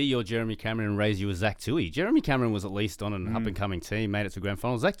 I'll see your Jeremy Cameron and raise you a Zach Toohey. Jeremy Cameron was at least on an up-and-coming team, made it to grand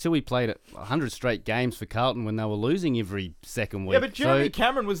final. Zach Toohey played 100 straight games for Carlton when they were losing every second week. Yeah, but Jeremy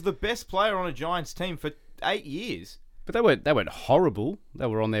Cameron was the best player on a Giants team for 8 years. But they weren't horrible. They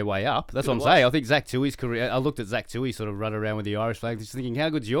were on their way up. That's what I'm saying. I think Zach Toohey's career. I looked at Zach Toohey sort of run around with the Irish flag, just thinking, how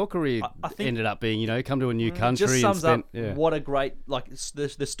good's your career ended up being? Come to a new country. Just sums and up what a great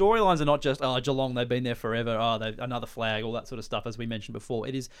the storylines are not just Geelong, they've been there forever. They've another flag, all that sort of stuff, as we mentioned before.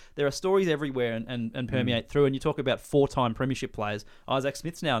 There are stories everywhere and permeate through. And you talk about 4-time premiership players. Isaac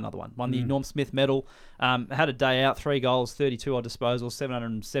Smith's now another one. Won the Norm Smith medal. Had a day out, 3 goals, 32 odd disposals,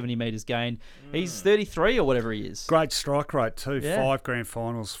 770 metres gained. He's 33 or whatever he is. Great strike rate too. Yeah. 5 grand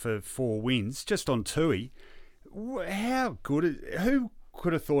finals for 4 wins just on Toohey. How good? Who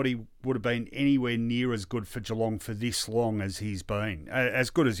could have thought he would have been anywhere near as good for Geelong for this long as he's been?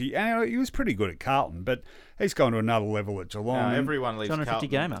 As good as he was pretty good at Carlton, but he's gone to another level at Geelong. Everyone leaves 250 Carlton.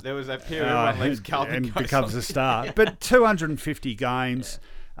 gamer. There was that period everyone leaves Carlton and goes becomes on. a star. But 250 games,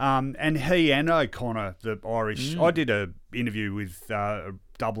 and he and O'Connor, the Irish. I did a interview with a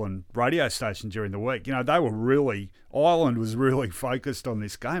Dublin radio station during the week. They were Ireland was really focused on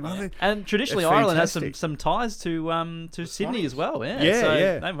this game. I think and traditionally, it's Ireland has fantastic. some ties to Sydney as well. Yeah, Yeah, so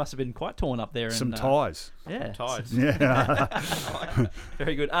yeah. they must have been quite torn up there. Some ties. Yeah, Ties. Yeah.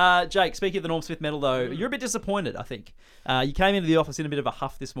 very good. Jake, speaking of the Norm Smith medal, though, you're a bit disappointed, I think. You came into the office in a bit of a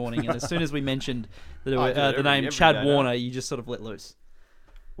huff this morning, and as soon as we mentioned the name every Chad day Warner, now. you just sort of let loose.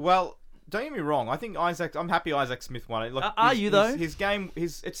 Well, don't get me wrong. I think I'm happy Isaac Smith won it. Look, Are you, though? His game,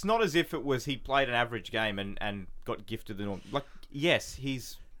 it's not as if it was he played an average game and got gifted the Norm. Like, yes,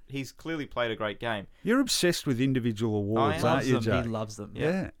 he's clearly played a great game. You're obsessed with individual awards, aren't you, Jake? He loves them.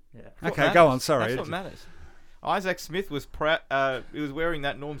 Yeah. What Okay, matters. go on. Sorry. That's what matters. Isaac Smith was he was wearing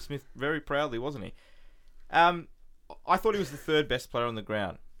that Norm Smith very proudly, wasn't he? I thought he was the third best player on the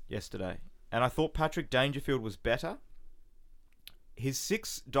ground yesterday, and I thought Patrick Dangerfield was better. His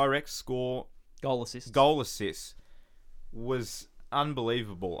 6 direct score Goal assists was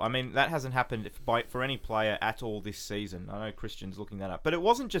unbelievable. I mean, that hasn't happened for any player at all this season. I know Christian's looking that up. But it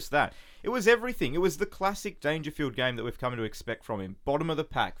wasn't just that. It was everything. It was the classic Dangerfield game that we've come to expect from him. Bottom of the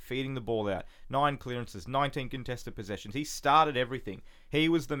pack, feeding the ball out. 9 clearances, 19 contested possessions. He started everything. He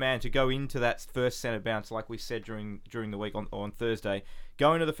was the man to go into that first centre bounce, like we said during the week on Thursday.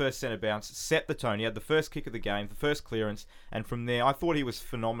 Go into the first centre bounce, set the tone. He had the first kick of the game, the first clearance. And from there, I thought he was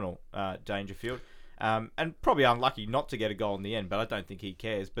phenomenal, Dangerfield. And probably unlucky not to get a goal in the end, but I don't think he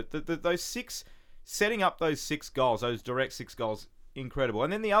cares. But those 6, setting up those 6 goals, those direct 6 goals, incredible.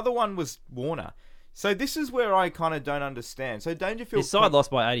 And then the other one was Warner. So this is where I kind of don't understand. So Dangerfield... His side lost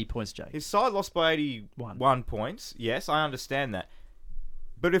by 80 points, Jake. His side lost by 81 points. Yes, I understand that.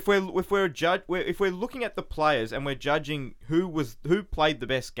 But if we're looking at the players and we're judging who played the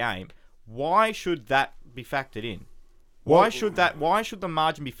best game, why should that be factored in? Why should the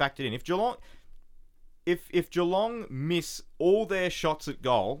margin be factored in? If Geelong miss all their shots at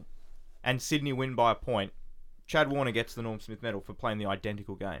goal and Sydney win by a point, Chad Warner gets the Norm Smith medal for playing the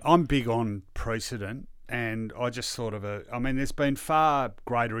identical game. I'm big on precedent, and I just thought of there's been far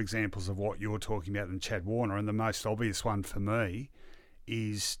greater examples of what you're talking about than Chad Warner, and the most obvious one for me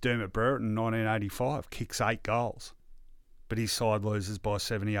is Dermot Brereton in 1985, kicks 8 goals, but his side loses by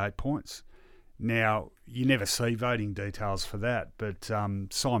 78 points. Now, you never see voting details for that, but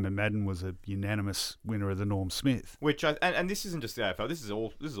Simon Madden was a unanimous winner of the Norm Smith. Which and this isn't just the AFL. This is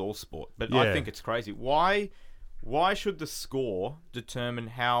all sport. But Yeah. I think it's crazy. Why should the score determine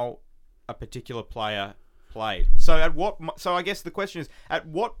how a particular player played? So I guess the question is, at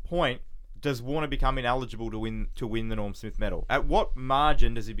what point does Warner become ineligible to win the Norm Smith medal? At what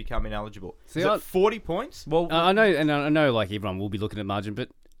margin does he become ineligible? Is it 40 points? Well, I know, like everyone will be looking at margin, but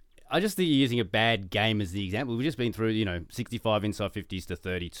I just think you're using a bad game as the example. We've just been through, 65 inside 50s to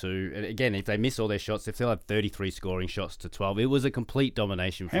 32. And again, if they miss all their shots, if they'll have 33 scoring shots to 12, it was a complete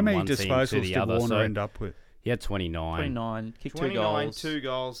domination from one team to the other. How many disposals did Warner end up with? He had 29. 29, kicked 2 29, goals. 2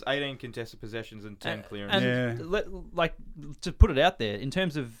 goals, 18 contested possessions, and 10 clearances. And to put it out there, in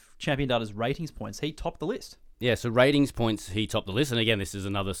terms of Champion Data's ratings points, he topped the list. Yeah, so ratings points, he topped the list. And again, this is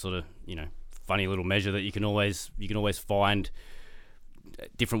another sort of, funny little measure that you can always find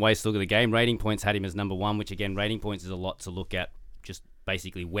different ways to look at the game. Rating points had him as number 1, which again, rating points is a lot to look at, just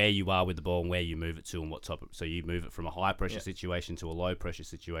basically where you are with the ball and where you move it to and what top. So you move it from a high pressure situation to a low pressure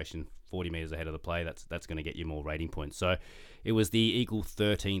situation, 40 metres ahead of the play. That's going to get you more rating points. So it was the equal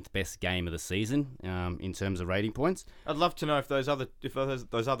 13th best game of the season in terms of rating points. I'd love to know if those other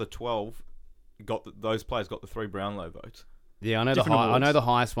 12 those players got the 3 Brownlow votes. Yeah, I know the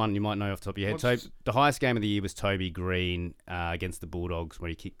highest one you might know off the top of your head. The highest game of the year was Toby Green against the Bulldogs, where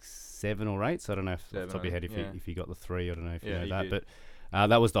he kicked 7 or 8. So I don't know off the top of your head if he got the 3. I don't know if you know that, but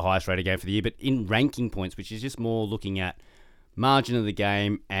that was the highest rated game for the year. But in ranking points, which is just more looking at margin of the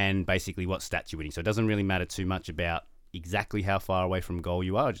game and basically what stats you're winning. So it doesn't really matter too much about exactly how far away from goal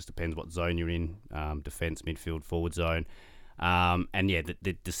you are. It just depends what zone you're in, defence, midfield, forward zone.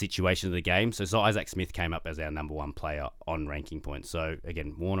 The situation of the game. So Isaac Smith came up as our number 1 player on ranking points. So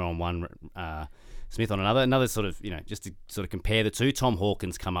again, Warner on 1, Smith on another. Another sort of, just to sort of compare the two, Tom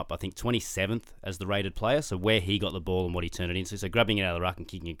Hawkins come up, I think, 27th as the rated player. So where he got the ball and what he turned it into. So grabbing it out of the ruck and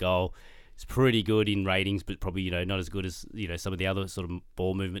kicking a goal is pretty good in ratings, but probably, not as good as, some of the other sort of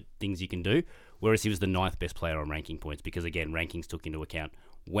ball movement things you can do. Whereas he was the 9th best player on ranking points because, again, rankings took into account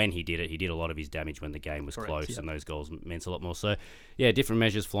when he did it. He did a lot of his damage when the game was close, and those goals meant a lot more. So, yeah, different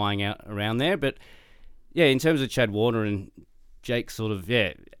measures flying out around there. But, yeah, in terms of Chad Warner and Jake's sort of,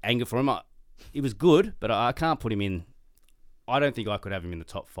 anger for him, it was good, but I can't put him in. I don't think I could have him in the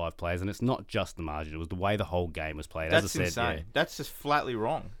top 5 players, and it's not just the margin. It was the way the whole game was played. That's as I said, insane. yeah. That's just flatly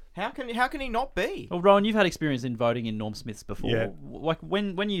wrong. How can he not be? Well, Rowan, you've had experience in voting in Norm Smiths before. Yeah. Like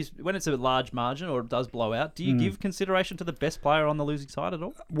when it's a large margin or it does blow out, do you give consideration to the best player on the losing side at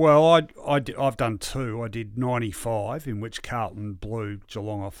all? Well, I've done two. I did 95, in which Carlton blew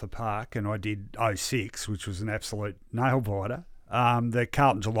Geelong off the park, and I did 06, which was an absolute nail-biter. The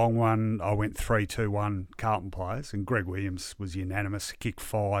Carlton-Geelong one, I went 3-2-1 Carlton players, and Greg Williams was unanimous, kicked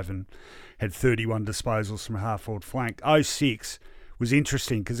 5 and had 31 disposals from a half-forward flank. 06 was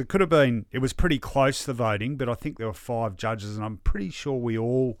interesting because it was pretty close, the voting, but I think there were 5 judges, and I'm pretty sure we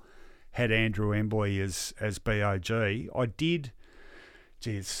all had Andrew Embley as BOG. I did...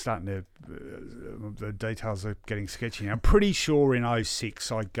 Gee, it's starting to... the details are getting sketchy now. I'm pretty sure in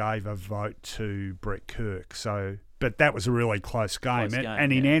 06 I gave a vote to Brett Kirk, but that was a really close game.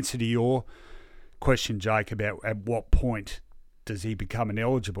 And in answer to your question, Jake, about at what point does he become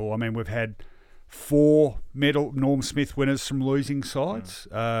ineligible, I mean, we've had 4 medal Norm Smith winners from losing sides.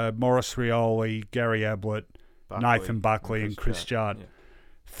 Morris Rioli, Gary Ablett, Nathan Buckley and Chris Judd. Yeah.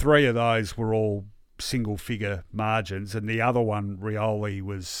 3 of those were all single-figure margins, and the other one, Rioli,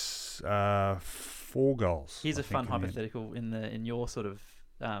 was 4 goals. Here's a fun hypothetical in your sort of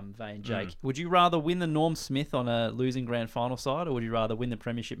vein, Jake. Would you rather win the Norm Smith on a losing grand final side, or would you rather win the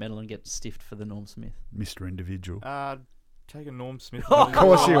premiership medal and get stiffed for the Norm Smith? Mr. Individual. Take a Norm Smith. Of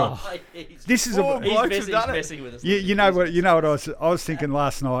course you are. This is he's messing with us. You know what? I was thinking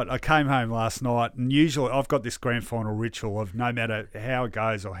last night. I came home last night, and usually I've got this grand final ritual of no matter how it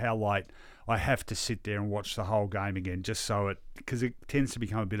goes or how late, I have to sit there and watch the whole game again, just so because it tends to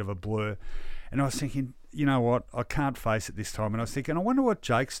become a bit of a blur. And I was thinking, you know what? I can't face it this time. And I was thinking, I wonder what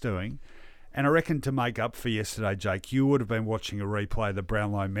Jake's doing. And I reckon to make up for yesterday, Jake, you would have been watching a replay of the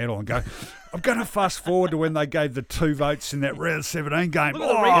Brownlow medal and go, I'm going to fast forward to when they gave the 2 votes in that round 17 game. Look at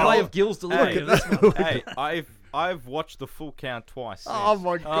the replay of Gill's delivery. Hey, I've watched the full count twice. Oh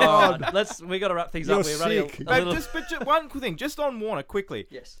my God! We got to wrap things up. You're We're running sick. but just one quick thing, just on Warner quickly.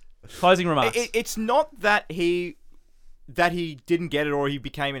 Yes. Closing remarks. It's not that he didn't get it or he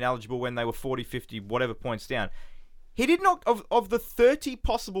became ineligible when they were 40, 50, whatever points down. He did not, of the 30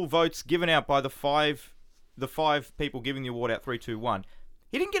 possible votes given out by the five people giving the award out 3-2-1,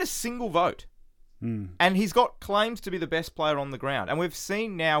 he didn't get a single vote. And he's got claims to be the best player on the ground. And we've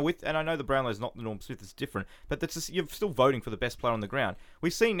seen now and I know the Brownlow's not the Norm Smith, it's different, but you're still voting for the best player on the ground.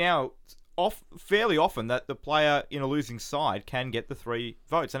 We've seen now fairly often that the player in a losing side can get the 3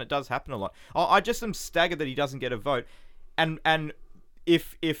 votes, and it does happen a lot. I just am staggered that he doesn't get a vote. And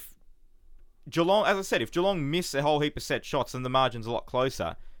if Geelong, as I said, if Geelong miss a whole heap of set shots, then the margin's a lot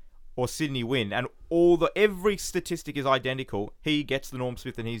closer, or Sydney win, and every statistic is identical, he gets the Norm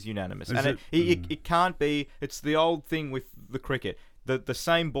Smith and he's unanimous. It can't be. It's the old thing with the cricket. The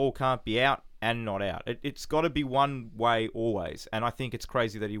same ball can't be out and not out. It's got to be one way always, and I think it's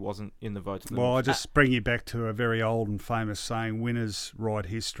crazy that he wasn't in the votes. Well, I just bring you back to a very old and famous saying: winners write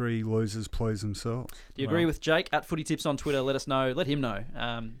history, losers please themselves. Do you agree with Jake at Footy Tips on Twitter? Let us know. Let him know.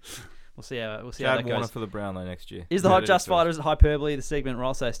 We'll see how that Warner goes. for the Brownlow next year. Is the hype justified or is it hyperbole? The segment where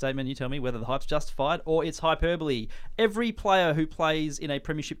I'll say a statement, you tell me whether the hype's justified or it's hyperbole. Every player who plays in a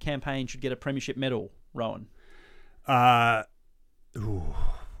premiership campaign should get a premiership medal, Rowan.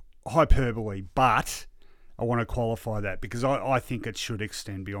 Hyperbole, but I want to qualify that because I think it should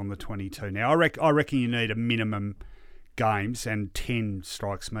extend beyond the 22. Now, I reckon you need a minimum games, and 10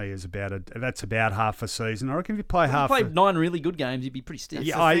 strikes me as that's about half a season. I reckon if you play If you played 9 really good games, you'd be pretty stiff.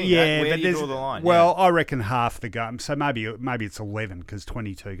 Where do you draw the line? Well, I reckon half the games, so maybe it's 11 because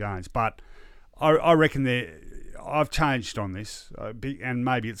 22 games. But I reckon I've changed on this, and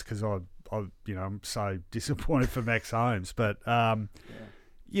maybe it's because I'm so disappointed for Max Holmes, but.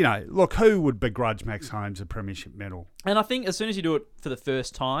 Look, who would begrudge Max Holmes a premiership medal? And I think as soon as you do it for the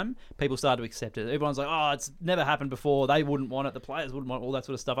first time, people start to accept it. Everyone's like, oh, it's never happened before. They wouldn't want it. The players wouldn't want all that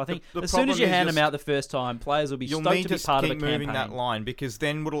sort of stuff. I think as soon as you hand them out the first time, players will be stoked to be part of a campaign. You'll need to keep moving that line because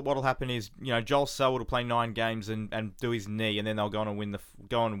then what'll happen is, Joel Selwood will play 9 games and do his knee, and then they'll go on and win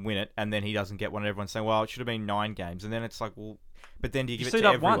it, and then he doesn't get one. And everyone's saying, well, it should have been 9 games, and then it's like, well, but then do you give it to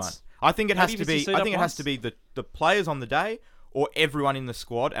everyone? Once. I think it has to be. I think it has to be the players on the day. Or everyone in the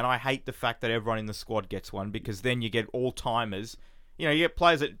squad, and I hate the fact that everyone in the squad gets one because then you get all-timers. You get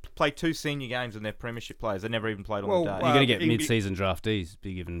players that play 2 senior games and they're premiership players. They never even played on the day. You're going to get mid-season draftees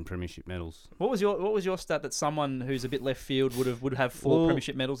be given premiership medals. What was your stat that someone who's a bit left field would have 4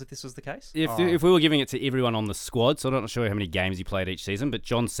 premiership medals if this was the case? If we were giving it to everyone on the squad, so I'm not sure how many games he played each season, but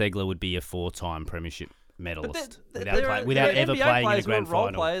John Segler would be a 4-time premiership medalist There without are ever NBA playing in a players who are grand role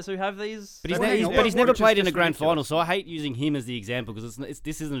final. players who have these. But he's, Well, he's, hang on, but he's what- never what played is in a just grand final, ridiculous? so I hate using him as the example because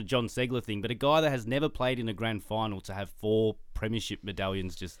this isn't a John Segler thing. But a guy that has never played in a grand final to have 4 premiership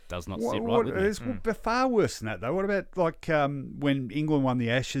medallions just does not sit right with me. It's far worse than that, though. What about when England won the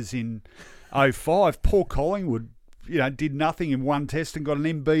Ashes in 2005? Paul Collingwood, did nothing in one test and got an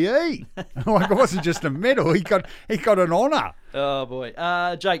MBE. Like, it wasn't just a medal; he got an honour. Oh boy,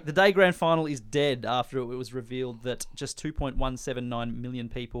 Jake, the day grand final is dead after it was revealed that just 2.179 million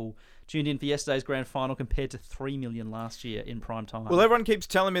people tuned in for yesterday's grand final compared to 3 million last year in prime time. Well, everyone keeps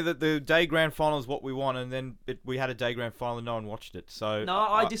telling me that the day grand final is what we want, and then we had a day grand final and no one watched it. So No,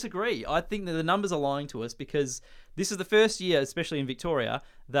 I disagree. I think that the numbers are lying to us because this is the first year, especially in Victoria,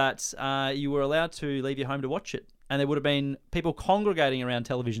 that you were allowed to leave your home to watch it. And there would have been people congregating around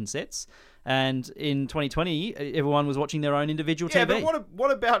television sets. And in 2020, everyone was watching their own individual yeah, TV. but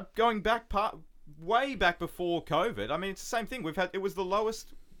what about going back way back before COVID? I mean, it's the same thing. It was the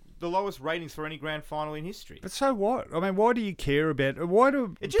lowest ratings for any grand final in history. But so what? I mean, why do you care about? Why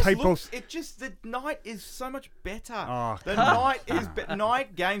do people? The night is so much better. Oh, The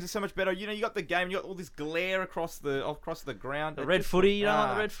night games are so much better. You got the game. You got all this glare across the ground. The red footy,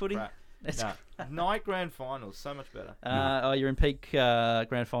 the red footy. Crap. Night grand finals, so much better. You're in peak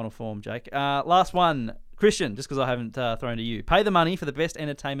grand final form, Jake. Last one, Christian, just because I haven't thrown to you. Pay the money for the best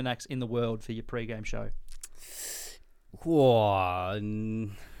entertainment acts in the world for your pre-game show.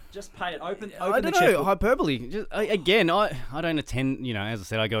 Just pay it. Open I don't the know, checkbook. hyperbole. I don't attend, as I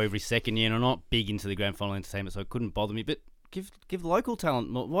said, I go every second year and I'm not big into the grand final entertainment, so it couldn't bother me. But give local talent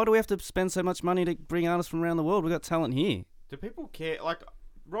more. Why do we have to spend so much money to bring artists from around the world? We've got talent here. Do people care? Like,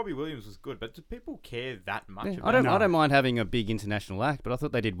 Robbie Williams was good, but do people care that much Yeah, about I don't mind having a big international act, but I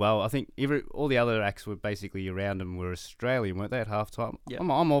thought they did well. I think all the other acts were basically around them were Australian, weren't they, at halftime? Yep.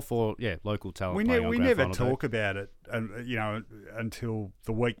 I'm all for local talent. We playing on grand never final talk day. about it, until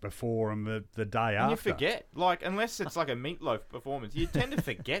the week before and the day And after. you forget, unless it's like a Meatloaf performance, you tend to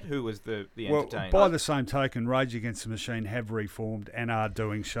forget who was the Well, entertainer. by the same token, Rage Against the Machine have reformed and are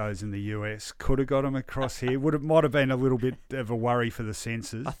doing shows in the US. Could have got them across here. Might have been a little bit of a worry for the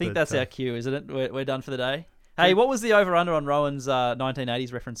censors. I think but, that's our cue, isn't it? We're done for the day. Hey, what was the over-under on Rowan's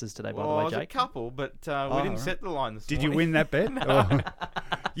 1980s references today, by the way, there's a Jake? couple, but we didn't set the line this Did morning. you win that bet? Oh.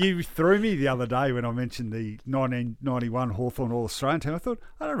 You threw me the other day when I mentioned the 1991 Hawthorn All-Australian team. I thought,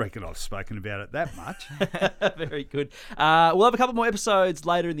 I don't reckon I've spoken about it that much. Very good. We'll have a couple more episodes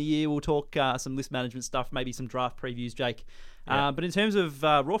later in the year. We'll talk some list management stuff, maybe some draft previews, Jake. Yeah. But in terms of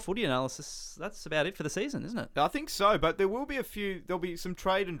raw footy analysis, that's about it for the season, isn't it? I think so, but there'll be some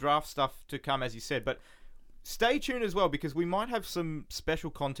trade and draft stuff to come, as you said, but stay tuned as well because we might have some special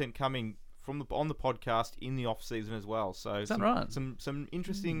content coming on the podcast in the off season as well. So Is that right? Some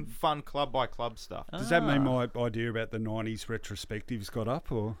interesting, fun club by club stuff. Does that mean my idea about the 90s retrospectives got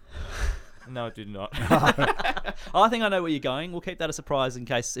up, or? No, it did not. I think I know where you're going. We'll keep that a surprise in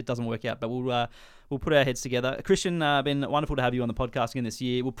case it doesn't work out, but we'll put our heads together. Christian, been wonderful to have you on the podcast again this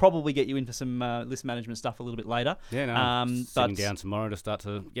year. We'll probably get you into some list management stuff a little bit later. Yeah, no, sitting down tomorrow to start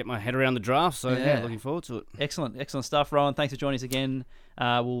to get my head around the draft, so looking forward to it. Excellent stuff, Rowan. Thanks for joining us again.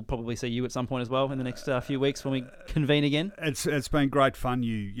 We'll probably see you at some point as well in the next few weeks when we convene again. It's been great fun,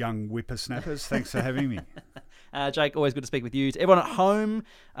 you young whippersnappers. Thanks for having me. Jake, always good to speak with you. To everyone at home,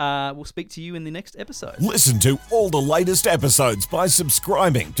 we'll speak to you in the next episode. Listen to all the latest episodes by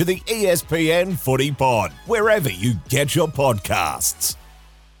subscribing to the ESPN Footy Pod, wherever you get your podcasts.